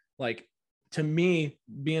 And like, to me,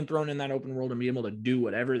 being thrown in that open world and being able to do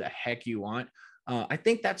whatever the heck you want, I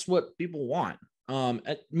think that's what people want. And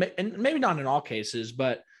maybe not in all cases,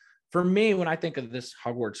 but for me, when I think of this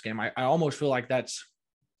Hogwarts game, I almost feel like that's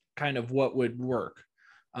kind of what would work.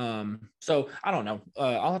 So I don't know.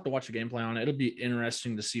 I'll have to watch the gameplay on it. It'll be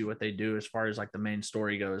interesting to see what they do as far as like the main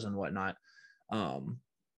story goes and whatnot.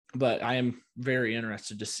 But I am very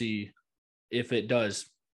interested to see if it does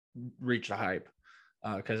reach the hype.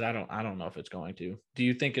 Because I don't know if it's going to. Do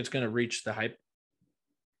you think it's going to reach the hype?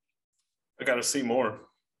 I got to see more.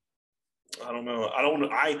 I don't know.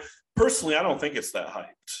 I personally, I don't think it's that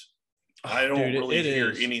hyped. I don't really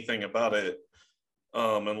hear anything about it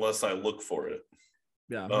unless I look for it.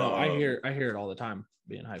 Yeah, no, I hear it all the time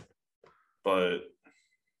being hyped. But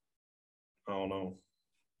I don't know.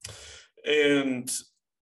 And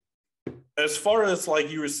as far as like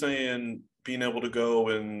you were saying, being able to go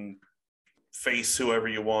and face whoever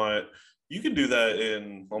you want, you can do that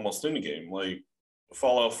in almost any game. Like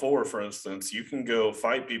Fallout 4, for instance, you can go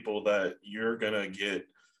fight people that you're going to get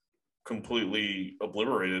completely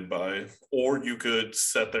obliterated by, or you could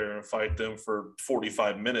sit there and fight them for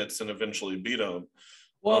 45 minutes and eventually beat them.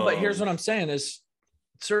 Well, but here's what I'm saying is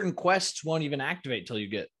certain quests won't even activate till you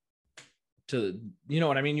get to, you know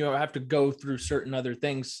what I mean? You have to go through certain other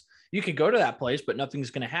things. You could go to that place, but nothing's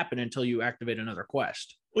going to happen until you activate another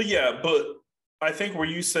quest. Well, yeah, but I think where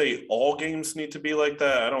you say all games need to be like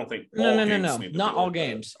that, I don't think no, not all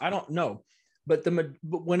games. I don't know. But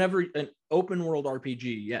whenever an open world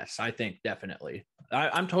RPG, yes, I think definitely.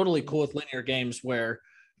 I'm totally cool with linear games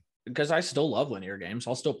because I still love linear games.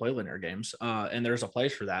 I'll still play linear games, and there's a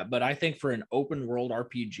place for that. But I think for an open world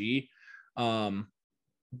RPG,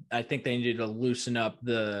 I think they need to loosen up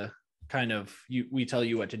the kind of we tell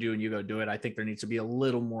you what to do and you go do it. I think there needs to be a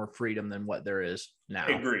little more freedom than what there is now.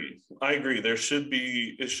 I agree. It should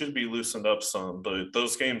be loosened up some, but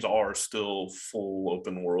those games are still full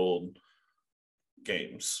open world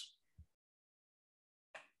games.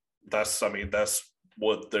 That's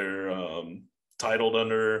what they're titled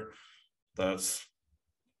under. That's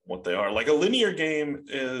what they are. Like a linear game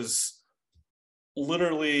is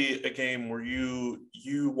literally a game where you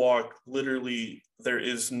walk, literally there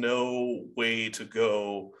is no way to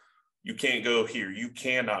go. You can't go here, you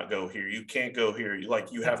cannot go here, you can't go here.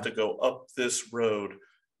 You have to go up this road,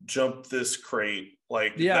 jump this crate.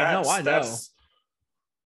 Like I know.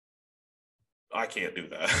 I can't do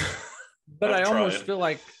that. But I almost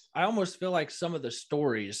feel like some of the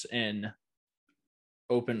stories in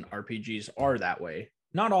open RPGs are that way.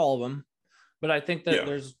 Not all of them, but I think that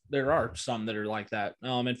there are some that are like that.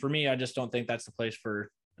 And for me, I just don't think that's the place for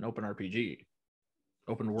an open RPG.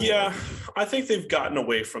 Open world. Yeah, RPG. I think they've gotten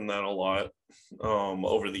away from that a lot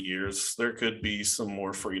over the years. There could be some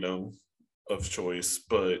more freedom of choice,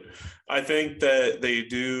 but I think that they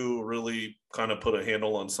do really kind of put a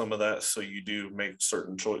handle on some of that. So you do make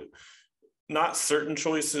not certain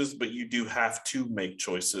choices, but you do have to make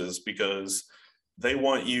choices because they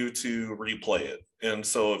want you to replay it. And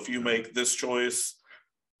so if you make this choice,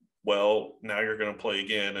 well, now you're going to play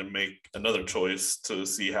again and make another choice to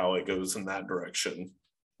see how it goes in that direction.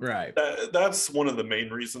 Right. That's one of the main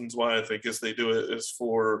reasons why I think is they do it is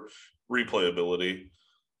for replayability.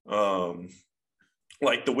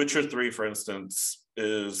 Like The Witcher 3, for instance,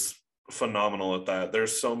 is phenomenal at that.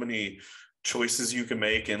 There's so many choices you can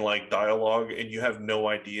make in like dialogue, and you have no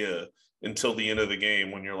idea until the end of the game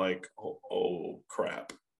when you're like, oh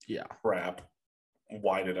crap. Yeah. Crap.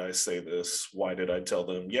 Why did I say this? Why did I tell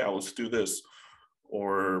them, yeah, let's do this?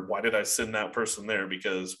 Or why did I send that person there?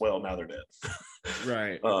 Because, well, now they're dead.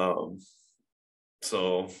 Right.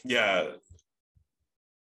 So yeah,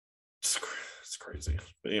 it's crazy.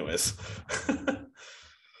 But anyways.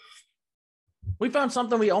 We found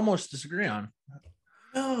something we almost disagree on.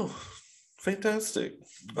 Oh, fantastic.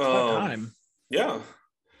 It's about time. Yeah.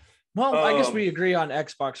 Well, I guess we agree on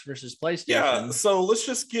Xbox versus PlayStation. Yeah, so let's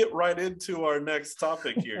just get right into our next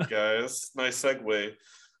topic here, guys. Nice segue.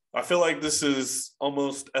 I feel like this is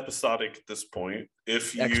almost episodic at this point.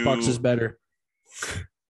 If you Xbox is better.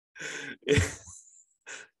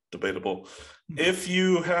 Debatable. If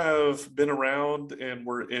you have been around and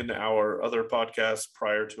were in our other podcasts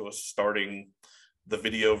prior to us starting the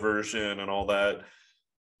video version and all that,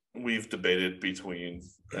 we've debated between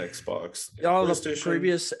Xbox and All PlayStation. the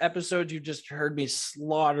previous episodes, you just heard me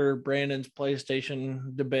slaughter Brandon's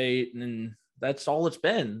PlayStation debate, and that's all it's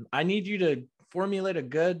been. I need you to formulate a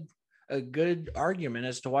good argument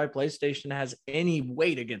as to why PlayStation has any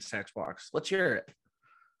weight against Xbox. Let's hear it.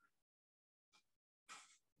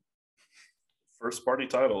 First party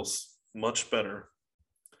titles, much better.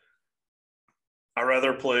 I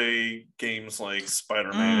rather play games like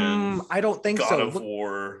Spider-Man. I don't think God so. of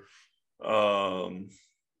War,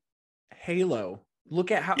 Halo.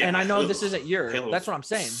 Look at how, and I know this isn't your. Halo's that's what I'm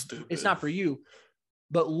saying. stupid. It's not for you,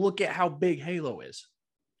 but look at how big Halo is.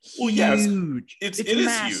 Well, yes, Huge. it It's is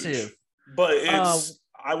massive. huge, but it's.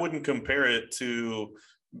 I wouldn't compare it to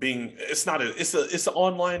being. It's not a. It's an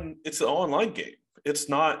online. It's an online game. It's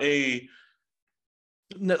not a.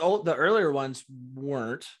 The earlier ones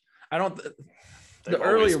weren't. I don't. They've The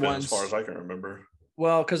earlier been, ones, as far as I can remember.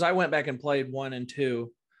 Well, because I went back and played 1 and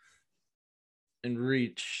 2 in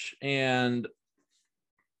Reach, and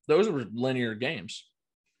those were linear games.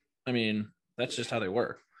 I mean, that's just how they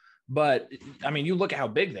work. But I mean, you look at how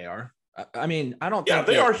big they are. I mean, I don't. Yeah, think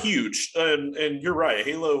they are huge, and you're right.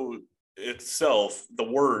 Halo itself, the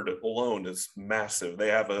word alone, is massive. They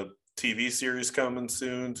have a TV series coming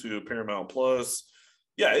soon to Paramount Plus.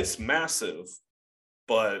 Yeah, it's massive,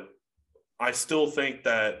 but I still think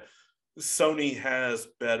that Sony has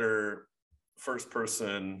better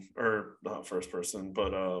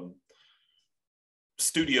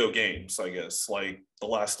studio games, I guess, like The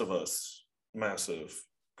Last of Us, massive.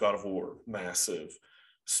 God of War, massive.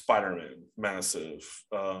 Spider-Man, massive.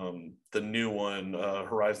 The new one,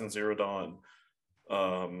 Horizon Zero Dawn,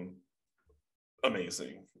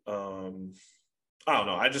 amazing. I don't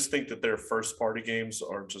know. I just think that their first party games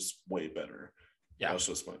are just way better. Yeah, that's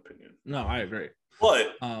just my opinion. No, I agree.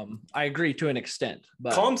 But I agree to an extent.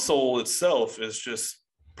 But console itself is just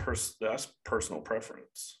that's personal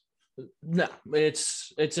preference. No,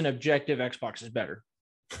 it's an objective. Xbox is better.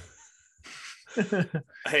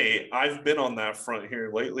 Hey, I've been on that front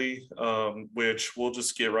here lately, which we'll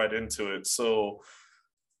just get right into it. So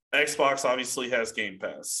Xbox obviously has Game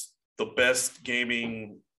Pass, the best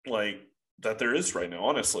gaming that there is right now.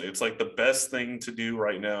 Honestly, it's like the best thing to do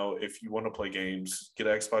right now if you want to play games. Get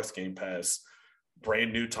Xbox Game Pass.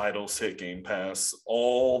 Brand new titles hit Game Pass.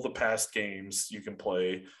 All the past games you can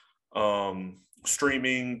play.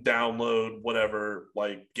 Streaming, download, whatever.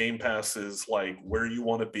 Like Game Pass is like where you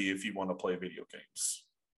want to be if you want to play video games.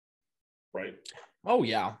 Right? Oh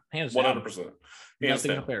yeah, hands down. 100%.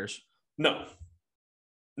 Nothing compares. No.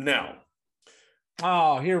 Now.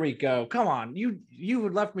 Oh, here we go. Come on. You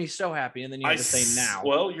left me so happy, and then you had to say now.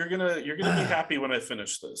 Well, you're gonna be happy when I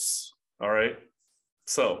finish this. All right.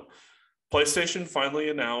 So PlayStation finally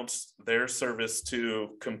announced their service to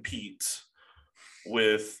compete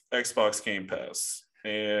with Xbox Game Pass.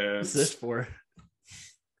 And what's this for?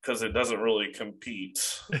 Because it doesn't really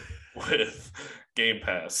compete with Game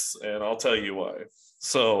Pass. And I'll tell you why.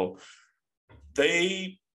 So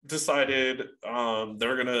they decided they're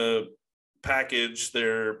going to package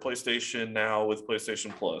their PlayStation Now with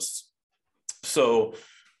PlayStation Plus. So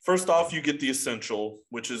first off, you get the Essential,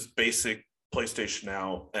 which is basic PlayStation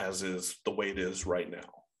Now as is the way it is right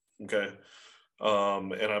now. Okay.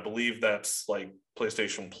 And I believe that's like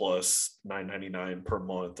PlayStation Plus $9.99 per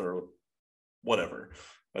month or whatever.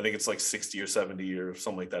 I think it's like 60 or 70 or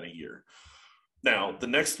something like that a year. Now, the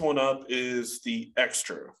next one up is the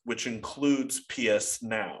Extra, which includes PS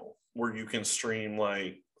Now, where you can stream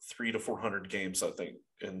like 300 to 400 games, I think,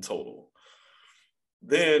 in total.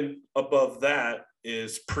 Then above that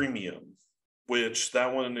is Premium, which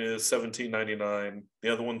that one is $17.99.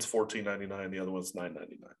 The other one's $14.99. The other one's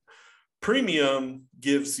 $9.99. Premium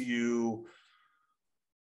gives you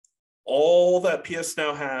all that PS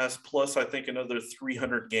Now has, plus I think another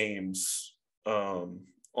 300 games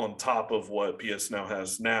on top of what PS Now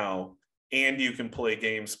has now. And you can play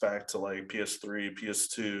games back to like PS3,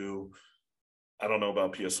 PS2. I don't know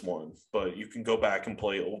about PS1, but you can go back and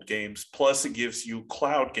play old games. Plus it gives you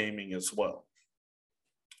cloud gaming as well.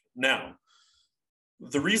 Now,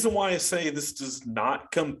 the reason why I say this does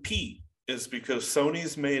not compete is because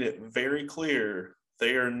Sony's made it very clear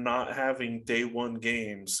they are not having day one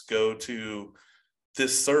games go to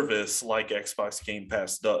this service like Xbox Game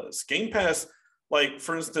Pass does. Game Pass, like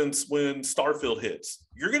for instance, when Starfield hits,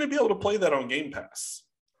 you're going to be able to play that on Game Pass.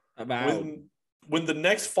 When the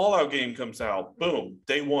next Fallout game comes out, boom,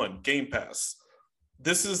 day one, Game Pass.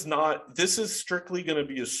 This is strictly going to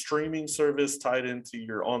be a streaming service tied into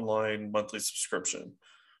your online monthly subscription.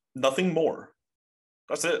 Nothing more.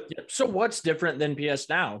 That's it. So what's different than PS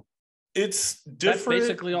Now? It's different. That's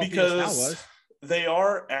basically all PS Now was. They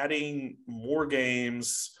are adding more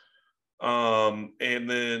games, and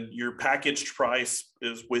then your packaged price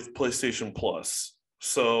is with PlayStation Plus.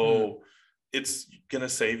 So it's gonna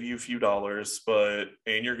save you a few dollars,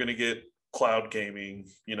 and you're gonna get cloud gaming,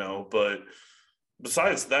 but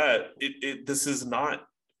besides that, this is not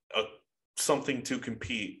something to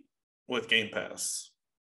compete with Game Pass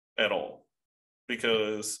at all.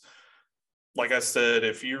 Because, like I said,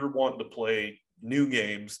 if you're wanting to play new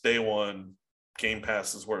games, day one, Game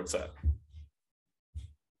Pass is where it's at.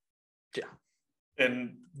 Yeah.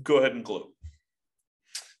 And go ahead and glue.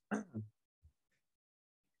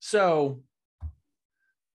 So,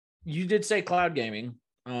 you did say cloud gaming.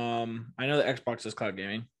 I know that Xbox is cloud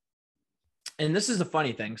gaming. And this is the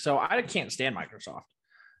funny thing. So I can't stand Microsoft.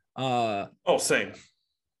 Same.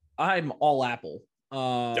 I'm all Apple.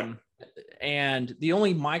 And the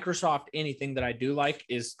only Microsoft anything that I do like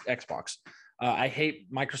is Xbox. I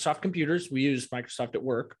hate Microsoft computers. We use Microsoft at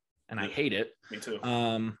work, and I hate it. Me too.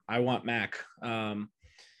 I want Mac.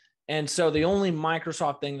 And so the only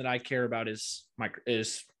Microsoft thing that I care about is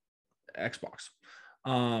Xbox.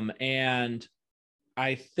 And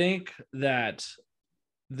I think that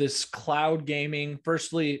this cloud gaming,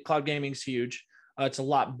 firstly, cloud gaming is huge. It's a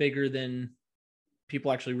lot bigger than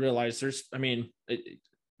people actually realize.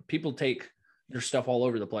 People take their stuff all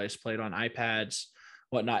over the place, play it on iPads,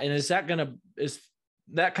 whatnot. And is that kind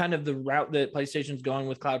of the route that PlayStation's going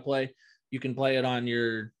with cloud play? You can play it on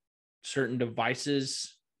your certain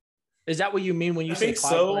devices. Is that what you mean when you say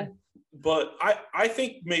cloud play? But I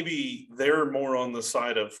think maybe they're more on the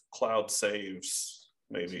side of cloud saves.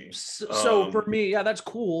 Maybe. So for me, yeah, that's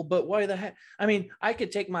cool. But why the heck? I mean, I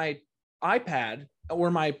could take my iPad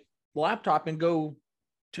or my laptop and go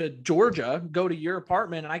to Georgia, go to your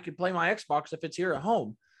apartment, and I could play my Xbox if it's here at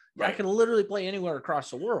home. Right. I can literally play anywhere across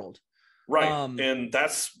the world. Right. And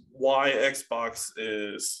that's why Xbox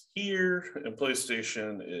is here and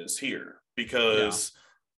PlayStation is here. Because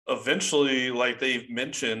eventually, like they've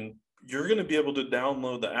mentioned, you're going to be able to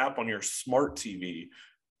download the app on your smart TV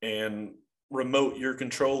and remote your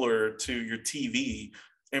controller to your TV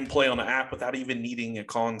and play on the app without even needing a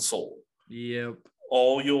console. Yep.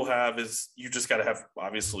 All you'll have is you just got to have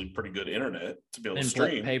obviously pretty good internet to be able to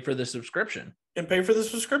stream. Pay for the subscription. You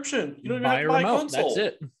don't even buy have to buy a remote. console. That's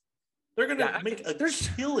it. They're going to make a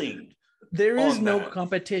killing. There is no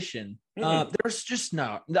competition. There's just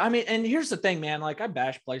no. I mean, and here's the thing, man. Like I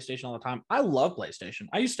bash PlayStation all the time. I love PlayStation.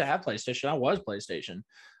 I used to have PlayStation. I was PlayStation.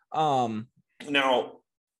 Now,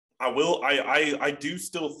 I do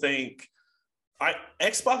still think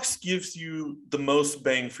Xbox gives you the most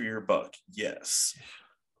bang for your buck. Yes.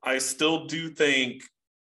 I still do think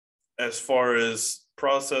as far as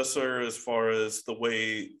processor, as far as the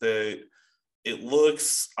way that it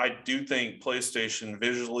looks, I do think PlayStation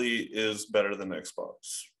visually is better than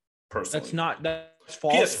Xbox, personally. That's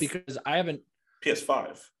false because I haven't.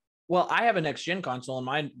 PS5. Well, I have a next gen console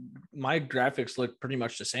and my graphics look pretty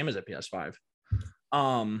much the same as a PS5.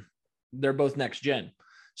 They're both next gen.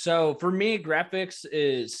 So for me, graphics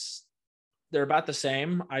they're about the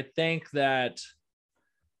same. I think that,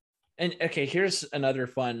 and okay, here's another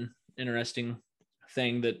fun, interesting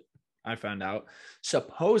thing that I found out.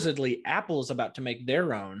 Supposedly Apple is about to make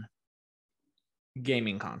their own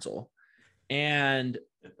gaming console. And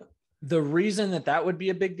the reason that would be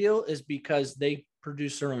a big deal is because they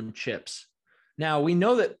produce their own chips. Now we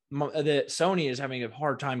know that Sony is having a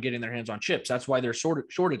hard time getting their hands on chips. That's why there's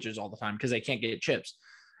shortages all the time because they can't get chips.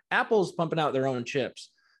 Apple's pumping out their own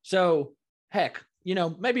chips. So heck,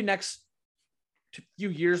 maybe next few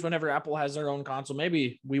years, whenever Apple has their own console,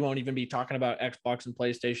 maybe we won't even be talking about Xbox and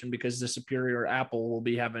PlayStation because the superior Apple will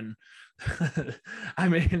be having, I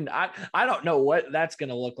mean, I don't know what that's going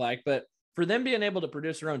to look like, but for them being able to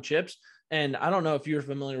produce their own chips. And I don't know if you're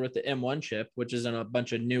familiar with the M1 chip, which is in a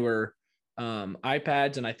bunch of newer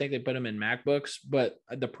iPads, and I think they put them in MacBooks, but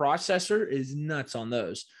the processor is nuts on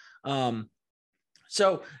those.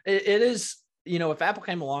 So it is, if Apple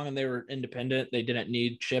came along and they were independent, they didn't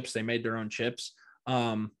need chips, they made their own chips.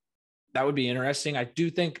 That would be interesting.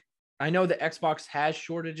 I know that Xbox has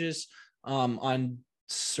shortages on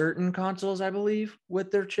certain consoles, I believe, with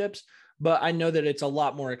their chips, but I know that it's a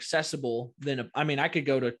lot more accessible than, I could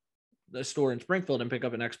go to the store in Springfield and pick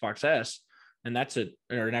up an Xbox S, and that's it,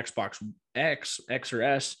 or an Xbox X or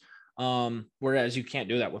S. Whereas you can't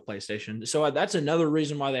do that with PlayStation. So that's another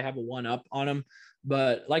reason why they have a 1-up on them.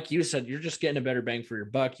 But like you said, you're just getting a better bang for your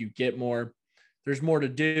buck. You get more. There's more to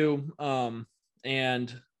do.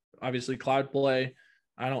 And obviously cloud play.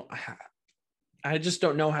 I just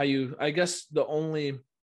don't know how you. I guess the only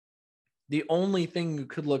thing you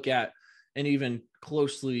could look at and even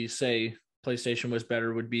closely say PlayStation was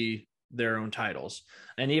better would be their own titles.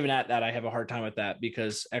 And even at that, I have a hard time with that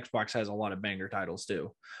because Xbox has a lot of banger titles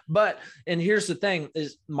too. But, and here's the thing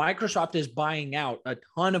is Microsoft is buying out a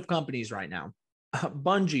ton of companies right now.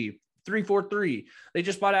 Bungie, 343, they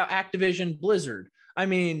just bought out Activision Blizzard. I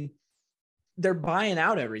mean, they're buying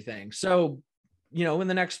out everything. So, you know, in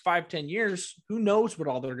the next 5-10 years, who knows what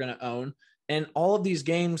all they're going to own. And all of these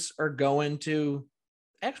games are going to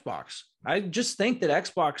Xbox. I just think that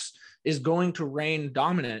Xbox is going to reign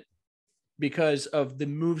dominant because of the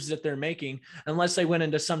moves that they're making, unless they went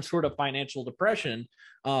into some sort of financial depression.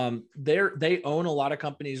 They own a lot of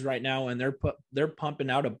companies right now, and they're pumping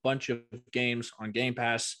out a bunch of games on Game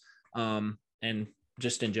Pass, and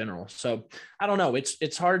just in general. So I don't know.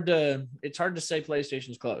 It's hard to say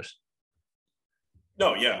PlayStation's close.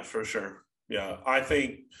 No, yeah, for sure. Yeah, I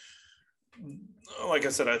think, like I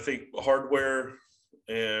said, I think hardware,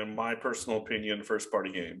 in my personal opinion, first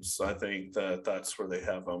party games, I think that's where they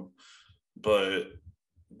have them. But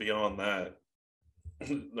beyond that,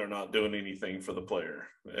 they're not doing anything for the player,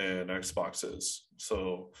 and Xbox is.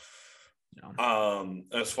 So,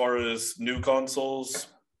 as far as new consoles,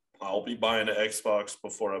 I'll be buying an Xbox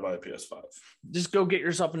before I buy a PS5. Just go get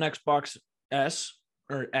yourself an Xbox S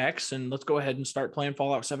or X, and let's go ahead and start playing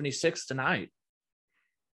Fallout 76 tonight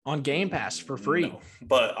on Game Pass for free. No,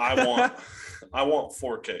 but I want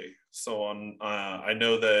 4K. So I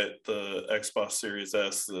know that the Xbox Series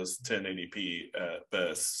S is 1080p at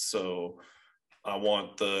best. So I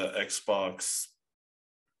want the Xbox,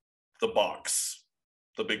 the box,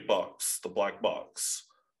 the big box, the black box,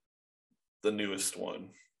 the newest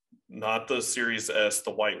one, not the Series S,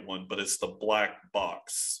 the white one, but it's the black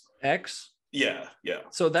box. X? Yeah.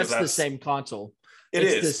 So that's the same console. It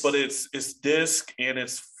is, but it's disc, and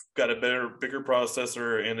it's got a bigger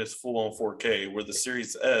processor, and it's full on 4K. Where the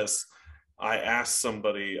Series S, I asked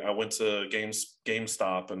somebody, I went to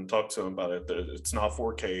GameStop and talked to them about it. It's not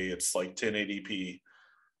 4K, it's like 1080p.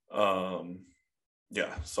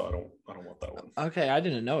 Yeah, so I don't want that one. Okay, I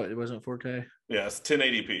didn't know it wasn't 4K. Yeah, it's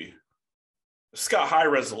 1080p. It's got high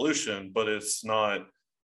resolution, but it's not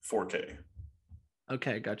 4K.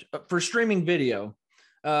 Okay, gotcha. For streaming video,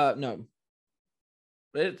 no.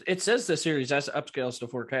 It says the Series S upscales to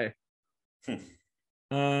 4K.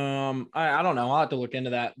 I don't know. I'll have to look into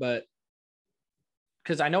that, but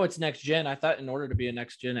because I know it's next gen. I thought in order to be a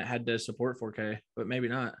next gen, it had to support 4K, but maybe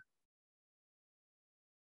not.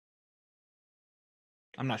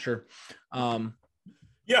 I'm not sure.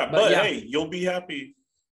 Yeah, but hey, you'll be happy.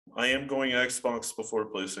 I am going Xbox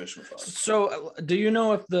before PlayStation 5. So, do you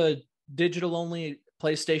know if the digital only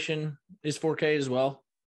PlayStation is 4K as well?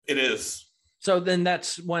 It is. So then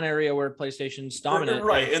that's one area where PlayStation's dominant.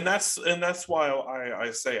 Right. And that's why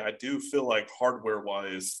I say I do feel like hardware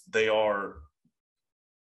wise, they are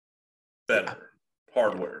better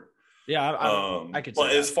hardware. Yeah. I could say but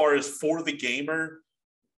that. As far as for the gamer,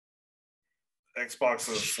 Xbox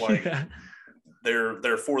is like,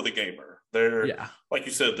 they're for the gamer. They're, like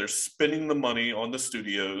you said, they're spending the money on the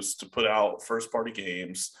studios to put out first party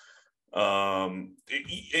games. And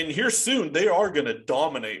here soon they are going to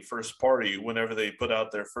dominate first party whenever they put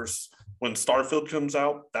out their first. When Starfield comes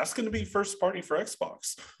out, that's going to be first party for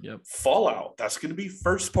Xbox. Yep. Fallout, that's going to be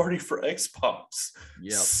first party for Xbox.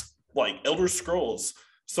 Yep. Like Elder Scrolls.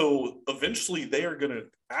 So eventually they are going to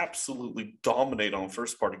absolutely dominate on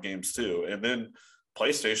first party games too. And then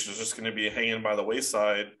PlayStation is just going to be hanging by the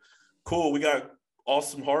wayside. Cool, we got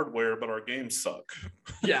awesome hardware, but our games suck.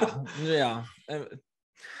 Yeah.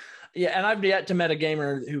 Yeah, and I've yet to met a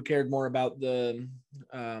gamer who cared more about the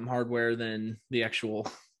hardware than the actual.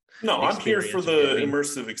 No, I'm here for the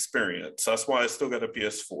immersive experience. That's why I still got a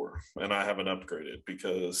PS4 and I haven't upgraded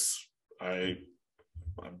because I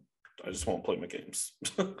just won't play my games.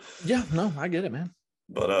 Yeah, no, I get it, man.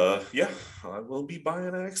 But yeah, I will be buying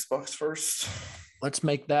an Xbox first. Let's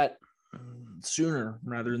make that sooner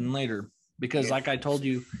rather than later, because like I told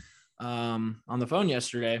you on the phone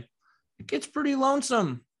yesterday, it gets pretty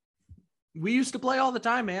lonesome. We used to play all the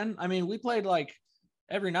time, man. I mean, we played like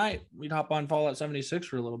every night. We'd hop on Fallout 76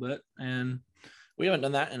 for a little bit, and we haven't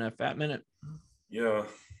done that in a fat minute. Yeah,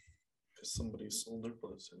 because somebody sold their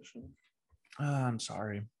PlayStation. I'm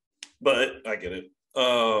sorry. But I get it.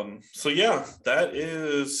 So yeah, that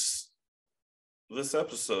is this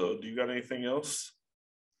episode. Do you got anything else?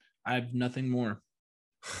 I have nothing more.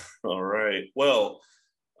 All right. Well,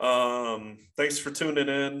 thanks for tuning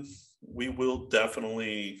in. We will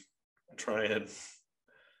definitely try and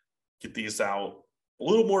get these out a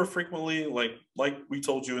little more frequently. Like we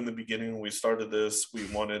told you in the beginning when we started this, we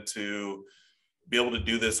wanted to be able to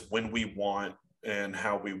do this when we want and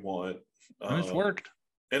how we want. And it's worked.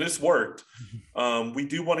 And it's worked. We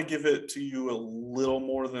do want to give it to you a little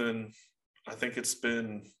more than, I think it's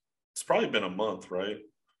probably been a month, right?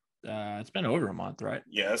 It's been over a month, right?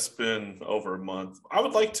 Yeah, it's been over a month. I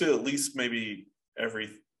would like to at least maybe every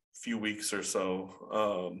few weeks or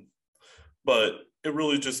so. But it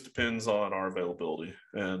really just depends on our availability.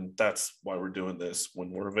 And that's why we're doing this.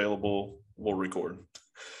 When we're available, we'll record.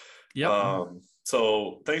 Yep.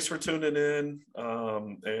 So thanks for tuning in,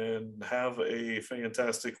 and have a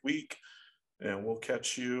fantastic week. And we'll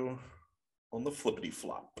catch you on the flippity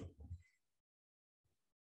flop.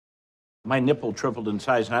 My nipple tripled in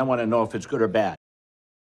size, and I want to know if it's good or bad.